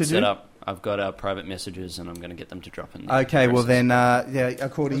already got to it do... set up. I've got private messages, and I'm going to get them to drop in. Okay, well then,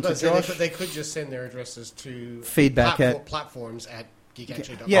 according to Josh... They could just send their addresses to feedback platforms at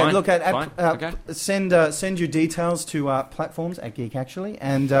geekactually.com. Yeah, Fine, look okay. Send your details to platforms at Geek Actually,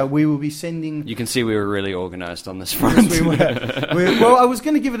 and we will be sending. You can see we were really organised on this front. Yes, we were. Well, I was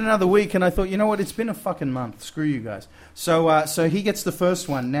going to give it another week, and I thought, you know what? It's been a fucking month. Screw you guys. So he gets the first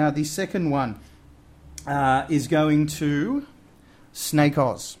one. Now the second one is going to Snake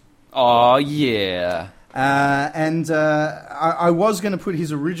Oz. Oh yeah. I was going to put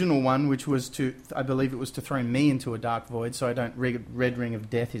his original one, which was I believe it was to throw me into a dark void, so I don't red ring of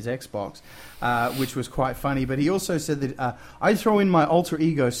death his Xbox, which was quite funny. But he also said that I throw in my alter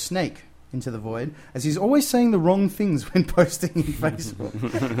ego Snake into the void, as he's always saying the wrong things when posting in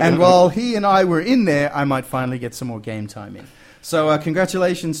Facebook. And while he and I were in there, I might finally get some more game time in. So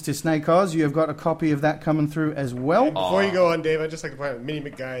congratulations to Snake Oz. You have got a copy of that coming through as well. Before you go on, Dave, I'd just like to point out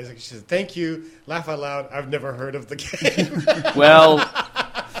Minnie McGuy. She says, thank you, laugh out loud, I've never heard of the game. Well,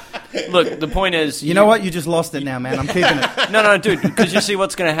 look, the point is... You know what? You just lost it now, man. I'm keeping it. No, dude, because you see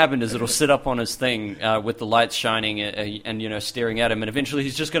what's going to happen is it'll sit up on his thing with the lights shining and staring at him, and eventually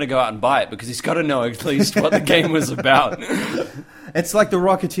he's just going to go out and buy it because he's got to know at least what the game was about. It's like The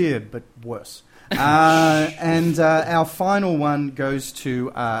Rocketeer, but worse. And our final one goes to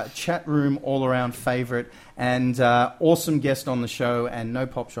chat room all-around favourite and awesome guest on the show, and no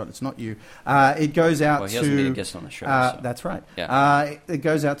pop shot, it's not you. It goes out he to... hasn't been a guest on the show. So. That's right. Yeah. It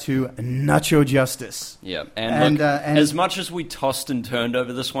goes out to Nacho Justice. Yeah, and as much as we tossed and turned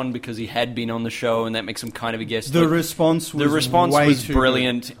over this one because he had been on the show and that makes him kind of a guest, the response was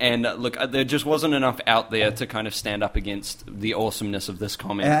brilliant, good. and look, there just wasn't enough out there to kind of stand up against the awesomeness of this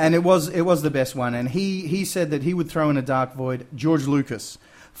comment. And it was the best one, and he said that he would throw in a dark void George Lucas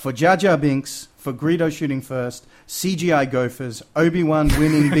for Jar Jar Binks, for Greedo shooting first, CGI Gophers, Obi-Wan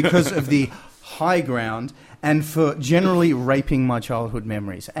winning because of the high ground, and for generally raping my childhood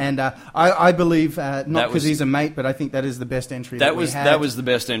memories. And I believe, not because he's a mate, but I think that is the best entry that we had. That was the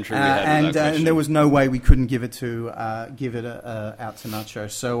best entry we had. And there was no way we couldn't give it out to Nacho.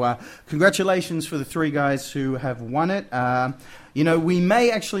 So congratulations for the 3 guys who have won it. We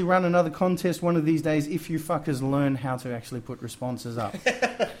may actually run another contest one of these days if you fuckers learn how to actually put responses up.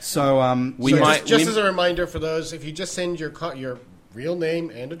 So as a reminder for those, if you just send your real name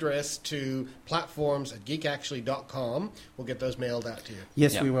and address to platforms@geekactually.com, we'll get those mailed out to you.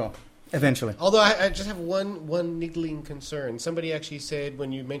 Yes, we will. Eventually. Although I just have one niggling concern. Somebody actually said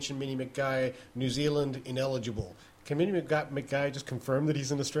when you mentioned Minnie McGuy, New Zealand ineligible. Can Minnie McGuy just confirm that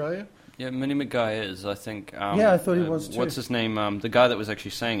he's in Australia? Yeah, Minnie McGuy is, I think... I thought he was too. What's his name? The guy that was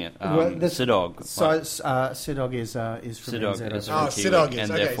actually saying it. Sidog. Sidog is from Sidog is Sidog is.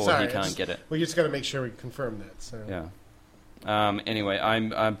 And okay, therefore sorry. he can't get it. We just got to make sure we confirm that. So. Yeah. Anyway,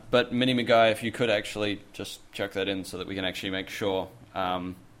 but Minnie McGuy, if you could actually just chuck that in so that we can actually make sure,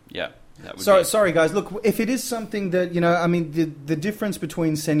 that would Sorry, guys. Look, if it is something that, the difference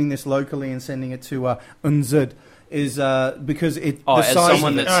between sending this locally and sending it to UNZ is because as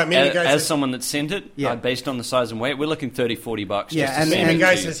someone that sent it, based on the size and weight, we're looking $30-$40. Yeah, and the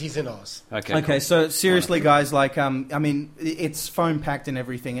guy says he's in Oz. Okay. Cool. So seriously, guys, it's foam packed and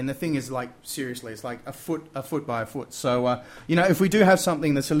everything, and the thing is, seriously, it's like a foot by a foot. So if we do have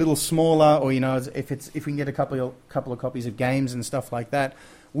something that's a little smaller, or if we can get a couple of copies of games and stuff like that,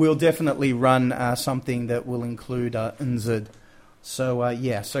 we'll definitely run something that will include NZ. So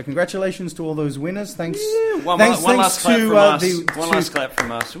so congratulations to all those winners. Thanks. One last clap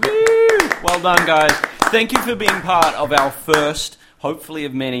from us. Woo! Well done, guys. Thank you for being part of our first, hopefully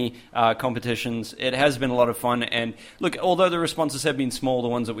of many, competitions. It has been a lot of fun. And look, although the responses have been small, the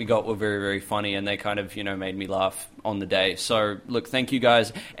ones that we got were very, very funny, and they kind of, made me laugh on the day. So, look, thank you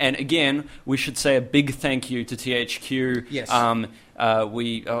guys. And again, we should say a big thank you to THQ. Yes.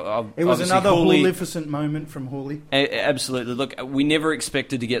 It was another Hoolificent moment from Hooli. Absolutely. Look, we never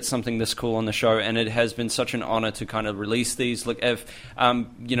expected to get something this cool on the show, and it has been such an honor to kind of release these. Look, if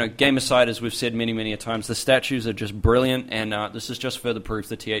Gamerside, as we've said many, many a times, the statues are just brilliant, and this is just further proof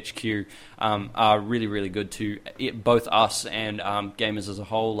that THQ are really, really good to both us and gamers as a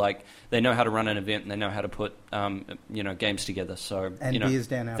whole. They know how to run an event, and they know how to put games together. So beers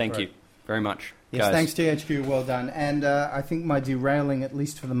down our thank throat. you very much. Yes, guys. Thanks THQ, well done. And I think my derailing, at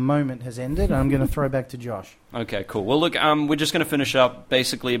least for the moment, has ended. I'm going to throw back to Josh. Okay, cool. Well, look, we're just going to finish up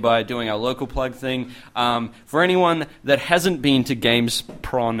basically by doing our local plug thing. For anyone that hasn't been to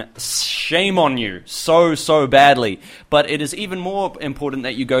GamesPron, shame on you so badly. But it is even more important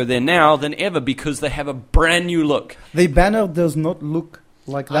that you go there now than ever because they have a brand new look. The banner does not look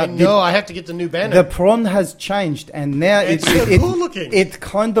like that. I know, I have to get the new banner. The prawn has changed, and now it's so cool looking. It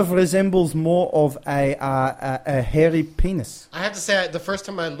kind of resembles more of a hairy penis. I have to say, the first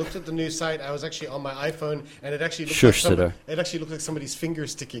time I looked at the new site, I was actually on my iPhone, and it actually looked like somebody's finger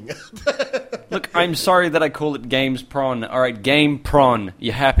sticking up. Look, I'm sorry that I call it GamesPron. All right, GamePron.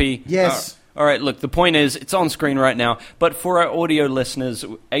 You happy? Yes. All right, look, the point is, it's on screen right now, but for our audio listeners,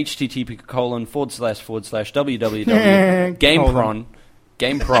 http://www.gamepron.com.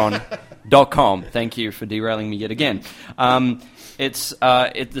 GamePron.com. Thank you for derailing me yet again.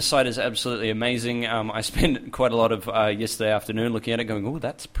 The site is absolutely amazing. I spent quite a lot of yesterday afternoon looking at it going, oh,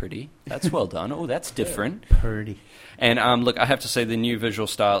 that's pretty. That's well done. Oh, that's different. Pretty. And look, I have to say the new visual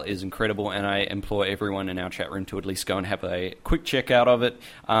style is incredible, and I implore everyone in our chat room to at least go and have a quick check out of it.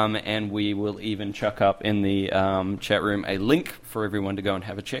 And we will even chuck up in the chat room a link for everyone to go and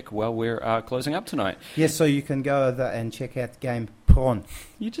have a check while we're closing up tonight. Yes, so you can go there and check out GamePron.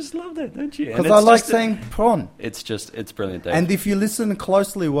 You just love that, don't you? Because I like saying prawn. It's brilliant, Dave. And if you listen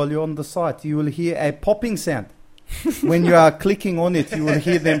closely while you're on the site, you will hear a popping sound. When you are clicking on it, you will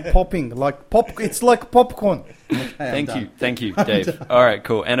hear them popping like pop. It's like popcorn. Okay, Thank you, Dave. All right,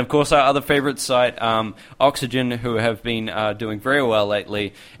 cool. And of course, our other favorite site, Oxygen, who have been doing very well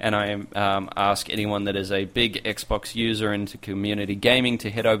lately. And I ask anyone that is a big Xbox user into community gaming to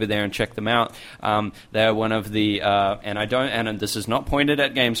head over there and check them out. They're one of the and this is not pointed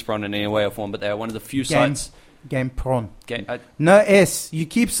at GameSpot in any way or form, but they are one of the few sites. GamePron. No S. You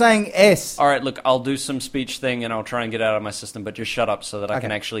keep saying S. All right, look, I'll do some speech thing and I'll try and get it out of my system, but just shut up so that I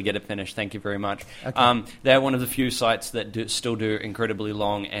can actually get it finished. Thank you very much. Okay. They're one of the few sites that still do incredibly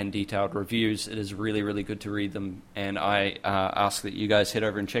long and detailed reviews. It is really, really good to read them, and I ask that you guys head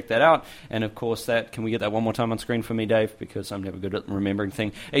over and check that out. And of course, can we get that one more time on screen for me, Dave? Because I'm never good at remembering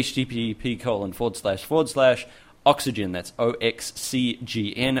things. http:// Oxygen, that's oxcgn.com.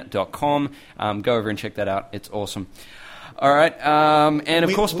 Go over and check that out. It's awesome. All right, and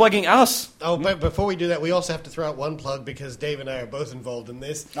of course, plugging us. Oh, but before we do that, we also have to throw out one plug because Dave and I are both involved in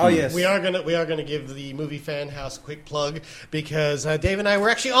this. Oh yes, we are gonna give the Movie Fan House a quick plug because Dave and I were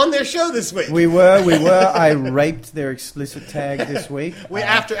actually on their show this week. We were. I raped their explicit tag this week.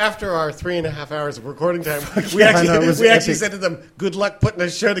 After our 3.5 hours of recording time, we actually said to them, "Good luck putting a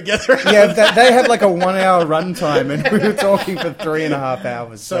show together." Yeah, they had like a 1 hour runtime, and we were talking for 3.5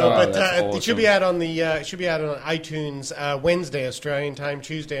 hours. Awesome. It should be out on iTunes Wednesday Australian time,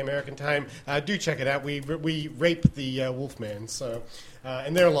 Tuesday American time. Do check it out. We rape the Wolfman,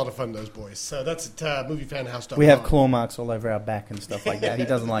 and they're a lot of fun, those boys. So that's at moviefanhouse.com. We have claw marks all over our back and stuff like that. He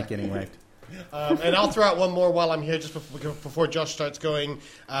doesn't like getting raped. And I'll throw out one more while I'm here, just before Josh starts going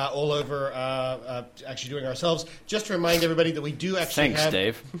all over, actually doing ourselves. Just to remind everybody that we do actually Thanks,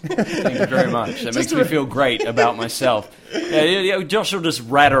 Dave. Thank you very much. That makes me feel great about myself. Yeah, Josh will just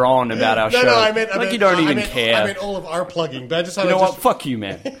ratter on about our show. No, I meant you don't even care. I meant all of our plugging. But I just what? Fuck you,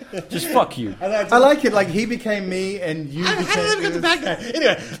 man. Just fuck you. I like it. Like he became me, and you became the bad guy.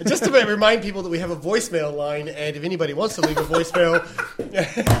 Anyway, just to remind people that we have a voicemail line, and if anybody wants to leave a voicemail.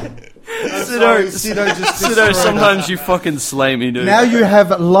 Sido, sometimes you fucking slay me, dude. Now you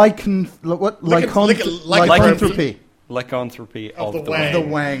have lycanthropy. Lycanthropy of the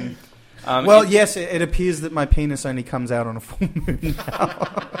Wang. Well, yes, it appears that my penis only comes out on a full moon now.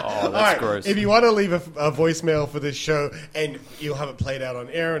 Oh, that's gross. If you want to leave a voicemail for this show and you'll have it played out on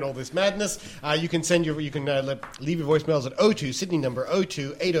air and all this madness, you can leave your voicemails at 02 Sydney number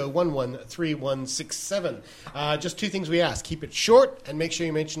 02-8011-3167. Just two things we ask: keep it short and make sure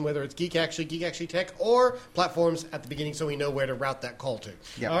you mention whether it's Geek Actually Tech, or platforms at the beginning, so we know where to route that call to.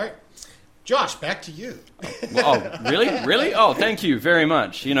 Yep. All right. Josh, back to you. Really? Oh, thank you very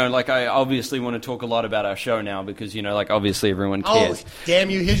much. I obviously want to talk a lot about our show now because, obviously everyone cares. Oh, damn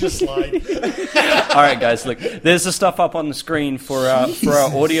you, here's your slide. All right, guys, look, there's the stuff up on the screen for our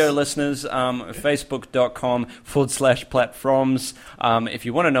audio listeners, facebook.com/platforms. If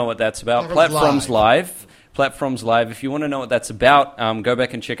you want to know what that's about, Platforms Live. Platforms Live. If you want to know what that's about, go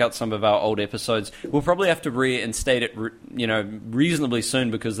back and check out some of our old episodes. We'll probably have to reinstate it, reasonably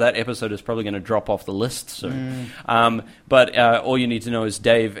soon because that episode is probably going to drop off the list soon. But all you need to know is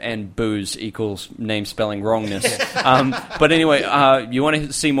Dave and booze equals name spelling wrongness. But anyway, you want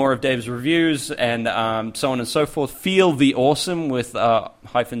to see more of Dave's reviews and so on and so forth. Feel the awesome with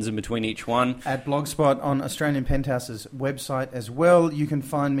hyphens in between each one. At Blogspot on Australian Penthouse's website as well. You can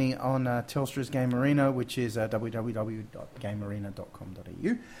find me on Telstra's Game Arena, which is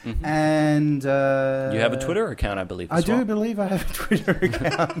www.gamearena.com.au. Mm-hmm. And you have a Twitter account, I believe. I do believe I have a Twitter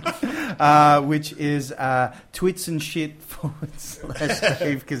account, which is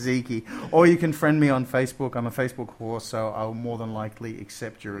twitsandshit/Dave Kaziki. Or you can friend me on Facebook. I'm a Facebook whore, so I'll more than likely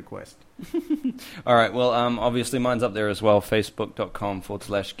accept your request. All right, well, obviously mine's up there as well,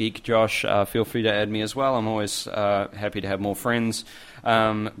 facebook.com/geekjosh. Feel free to add me as well. I'm always happy to have more friends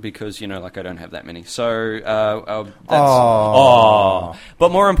because, I don't have that many. So that's...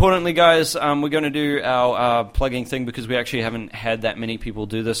 But more importantly, guys, we're going to do our plugging thing because we actually haven't had that many people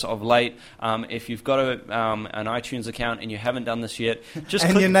do this of late. If you've got an iTunes account and you haven't done this yet, just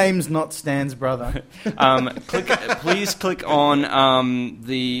your name's not Stan's brother. Please click on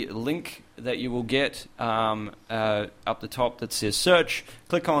the link that you will get up the top that says search.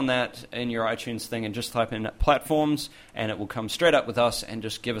 Click on that in your iTunes thing and just type in platforms and it will come straight up with us, and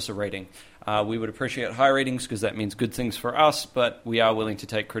just give us a rating. We would appreciate high ratings because that means good things for us, but we are willing to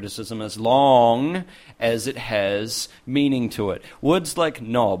take criticism as long as it has meaning to it. Words like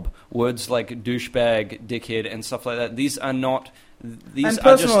knob, words like douchebag, dickhead, and stuff like that, these are not these and are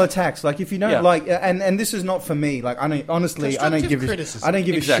personal just, attacks. Like if you don't Yeah. like, and this is not for me. Like I don't honestly, I don't Constructive give criticism. I don't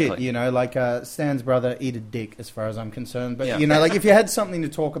give a Exactly. shit. You know, like Stan's brother, eat a dick, as far as I'm concerned. But Yeah. you know, like if you had something to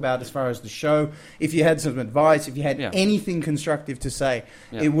talk about as far as the show, if you had some advice, if you had Yeah. anything constructive to say,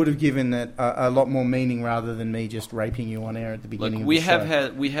 Yeah. it would have given it a lot more meaning rather than me just raping you on air at the Look, beginning. we of the have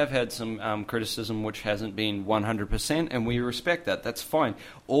show. had some criticism which hasn't been 100%, and we respect that. That's fine.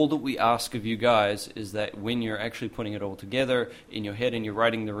 All that we ask of you guys is that when you're actually putting it all together in your head and you're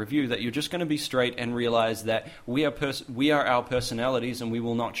writing the review, that you're just going to be straight and realize that we are our personalities and we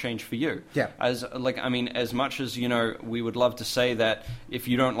will not change for you. Yeah. As much as we would love to say that if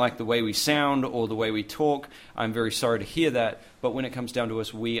you don't like the way we sound or the way we talk, I'm very sorry to hear that. But when it comes down to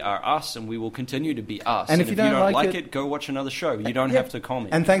us, we are us, and we will continue to be us. And if you don't like it, go watch another show. You don't have to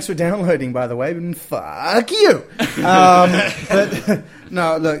comment. And thanks for downloading, by the way. And fuck you. But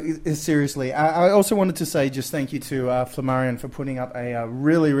no, look, seriously. I also wanted to say just thank you to Flammarion for putting up a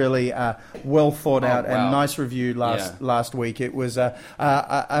really, really well thought out wow. and nice review last week. It was I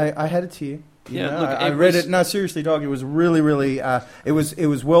had a tear. Yeah, know, look, I read it. No, seriously, dog. It was really, really. It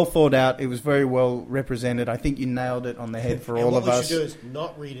was well thought out. It was very well represented. I think you nailed it on the head for all of us. What we should do is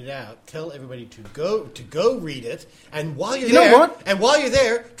not read it out. Tell everybody to go read it, and while you're know there, what? And while you're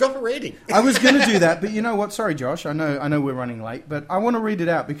there, drop a rating. I was going to do that, but you know what? Sorry, Josh. I know we're running late, but I want to read it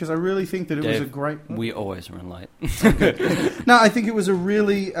out because I really think that it was a great. We always run late. No, I think it was a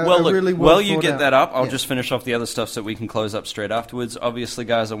really, really well. While you thought get out. that up, I'll just finish off the other stuff so we can close up straight afterwards. Obviously,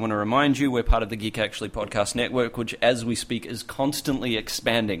 guys, I want to remind you we're part of the Geek Actually Podcast Network, which, as we speak, is constantly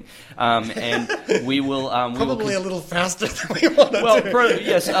expanding, and we will Probably a little faster than we want to do.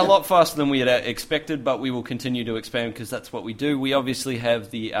 Yes, a lot faster than we had expected, but we will continue to expand because that's what we do. We obviously have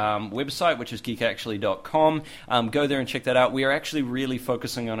the website, which is geekactually.com. Go there and check that out. We are actually really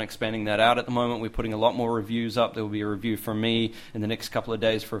focusing on expanding that out at the moment. We're putting a lot more reviews up. There will be a review from me in the next couple of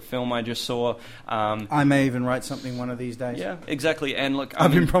days for a film I just saw. I may even write something one of these days. Yeah, exactly. And look,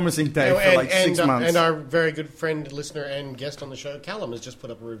 I've been promising Dave for like 6 months. And our very good friend, listener, and guest on the show, Callum, has just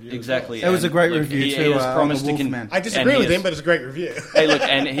put up a review. Exactly. It was a great review he too. has promised to Wolfman. I disagree with him, but it's a great review. Hey, look,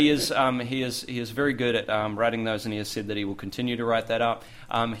 and he is very good at writing those, and he has said that he will continue to write that up.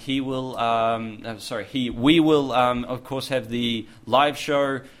 We will, of course, have the live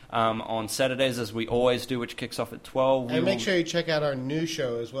show on Saturdays, as we always do, which kicks off at 12. And make sure you check out our new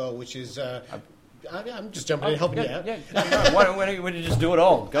show as well, which is... I'm just jumping in, helping you out. No, why don't you just do it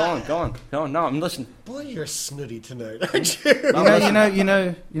all? Go on. No, I'm listening. Boy, you're snooty tonight, aren't you? You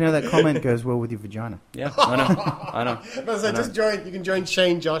know that comment goes well with your vagina. Yeah, I know. But so just join. You can join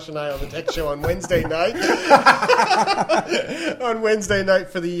Shane, Josh, and I on the Tech Show on Wednesday night. On Wednesday night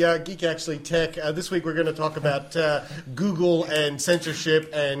for the Geek Actually Tech. This week we're going to talk about Google and censorship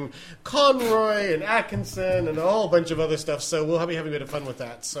and Conroy and Atkinson and a whole bunch of other stuff. So we'll be having a bit of fun with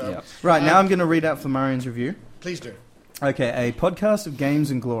that. So Right, now I'm going to read out Flammarion's review. Please do. Okay, a podcast of games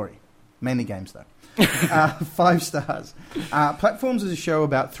and glory. Mainly games, though. 5 stars. Platforms is a show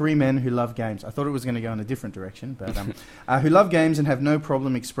about 3 men who love games. I thought it was going to go in a different direction, but who love games and have no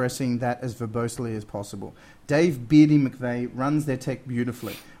problem expressing that as verbosely as possible. Dave Beardy McVeigh runs their tech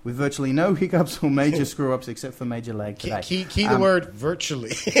beautifully, with virtually no hiccups or major screw-ups except for major lag today. Key the word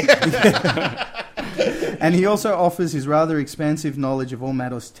virtually. And he also offers his rather expansive knowledge of all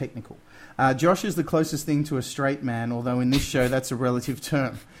matters technical. Josh is the closest thing to a straight man, although in this show that's a relative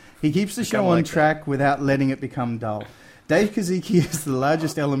term. He keeps the show on track without letting it become dull. Dave Kaziki is the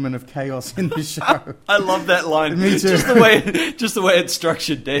largest element of chaos in the show. I love that line. Me too. Just the way it's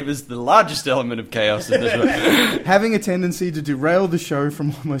structured. Dave is the largest element of chaos in the show. Having a tendency to derail the show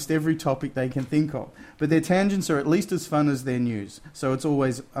from almost every topic they can think of. But their tangents are at least as fun as their news, so it's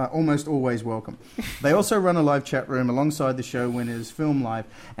always almost always welcome. They also run a live chat room alongside the show when it is filmed live,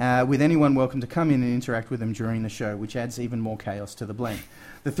 with anyone welcome to come in and interact with them during the show, which adds even more chaos to the blend.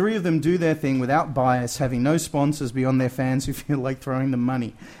 The 3 of them do their thing without bias, having no sponsors beyond their fans who feel like throwing them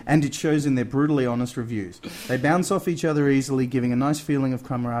money, and it shows in their brutally honest reviews. They bounce off each other easily, giving a nice feeling of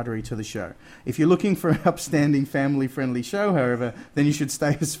camaraderie to the show. If you're looking for an upstanding, family-friendly show, however, then you should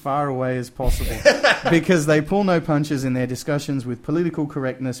stay as far away as possible, because they pull no punches in their discussions, with political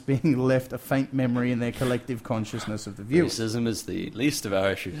correctness being left a faint memory in their collective consciousness of the viewers. Racism is the least of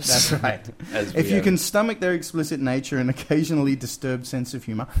our issues. That's right. If you can stomach their explicit nature and occasionally disturbed sense of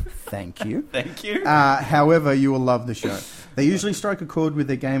humour, thank you. Thank you. However, you will love the show. They usually strike a chord with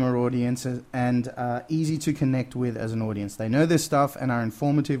their gamer audience and are easy to connect with as an audience. They know their stuff and are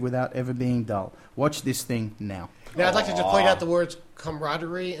informative without ever being dull. Watch this thing now. Now, I'd like to just point out the words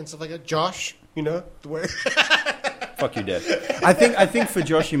camaraderie and stuff like that. Josh, you know, the word. Fuck you, Dad. I think for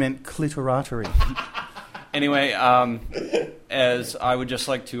Josh you meant clitoratory. Anyway, as I would just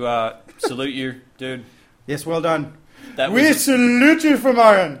like to salute you, dude. Yes, well done. We salute you from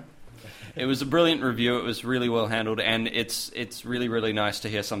Iron. It was a brilliant review. It was really well handled, and it's really, really nice to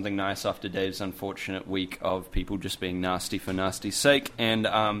hear something nice after Dave's unfortunate week of people just being nasty for nasty's sake. And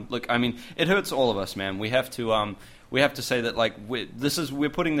look, I mean, it hurts all of us, man. We have to say that, like, we're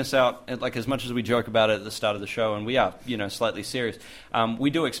putting this out, like, as much as we joke about it at the start of the show, and we are, slightly serious.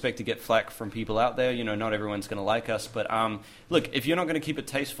 We do expect to get flack from people out there. Not everyone's going to like us, but look, if you're not going to keep it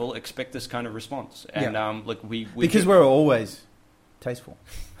tasteful, expect this kind of response. And look, because we're always tasteful.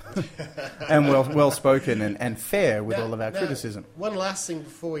 And well spoken and fair with all of our criticism. One last thing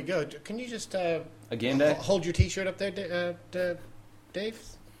before we go. Can you just again, Dave? Hold your T-shirt up there, Dave?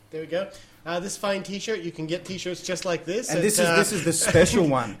 There we go. This fine T-shirt, you can get T-shirts just like this. And this is the special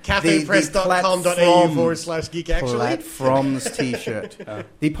one. cafepress.com.au/geekactually. Platforms T-shirt.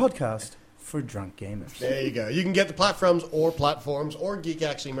 The podcast for drunk gamers. There you go. You can get the platforms or Geek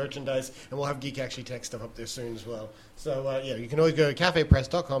Actually merchandise, and we'll have Geek Actually tech stuff up there soon as well. So, you can always go to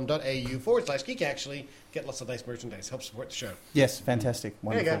cafepress.com.au/Geek Actually, get lots of nice merchandise, help support the show. Yes, fantastic.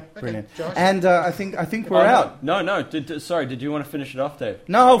 Wonderful. There you go. Brilliant. Okay, Josh? And I think we're out. No. Sorry, did you want to finish it off, Dave?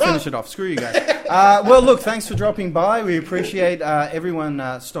 No, I'll finish it off. Screw you guys. Well, look, thanks for dropping by. We appreciate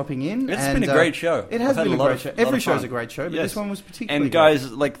everyone stopping in. It's been a great show. It has been a great show. Every show's a great show, but this one was particularly And guys,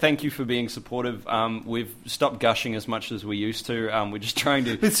 thank you for being supportive. We've stopped gushing as much as we used to. We're just trying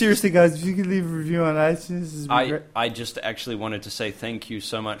to... But seriously, guys, if you could leave a review on iTunes, I just actually wanted to say thank you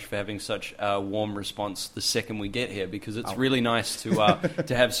so much for having such a warm response the second we get here, because it's really nice to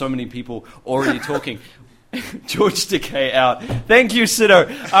have so many people already talking. George Decay out. Thank you, Sido.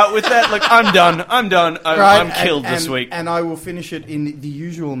 With that, look, I'm done. I'm killed this week. And I will finish it in the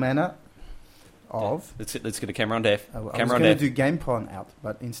usual manner of... Let's get a camera on Dave. I was going to do GamePon out,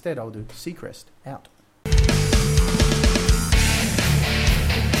 but instead I'll do Seacrest out.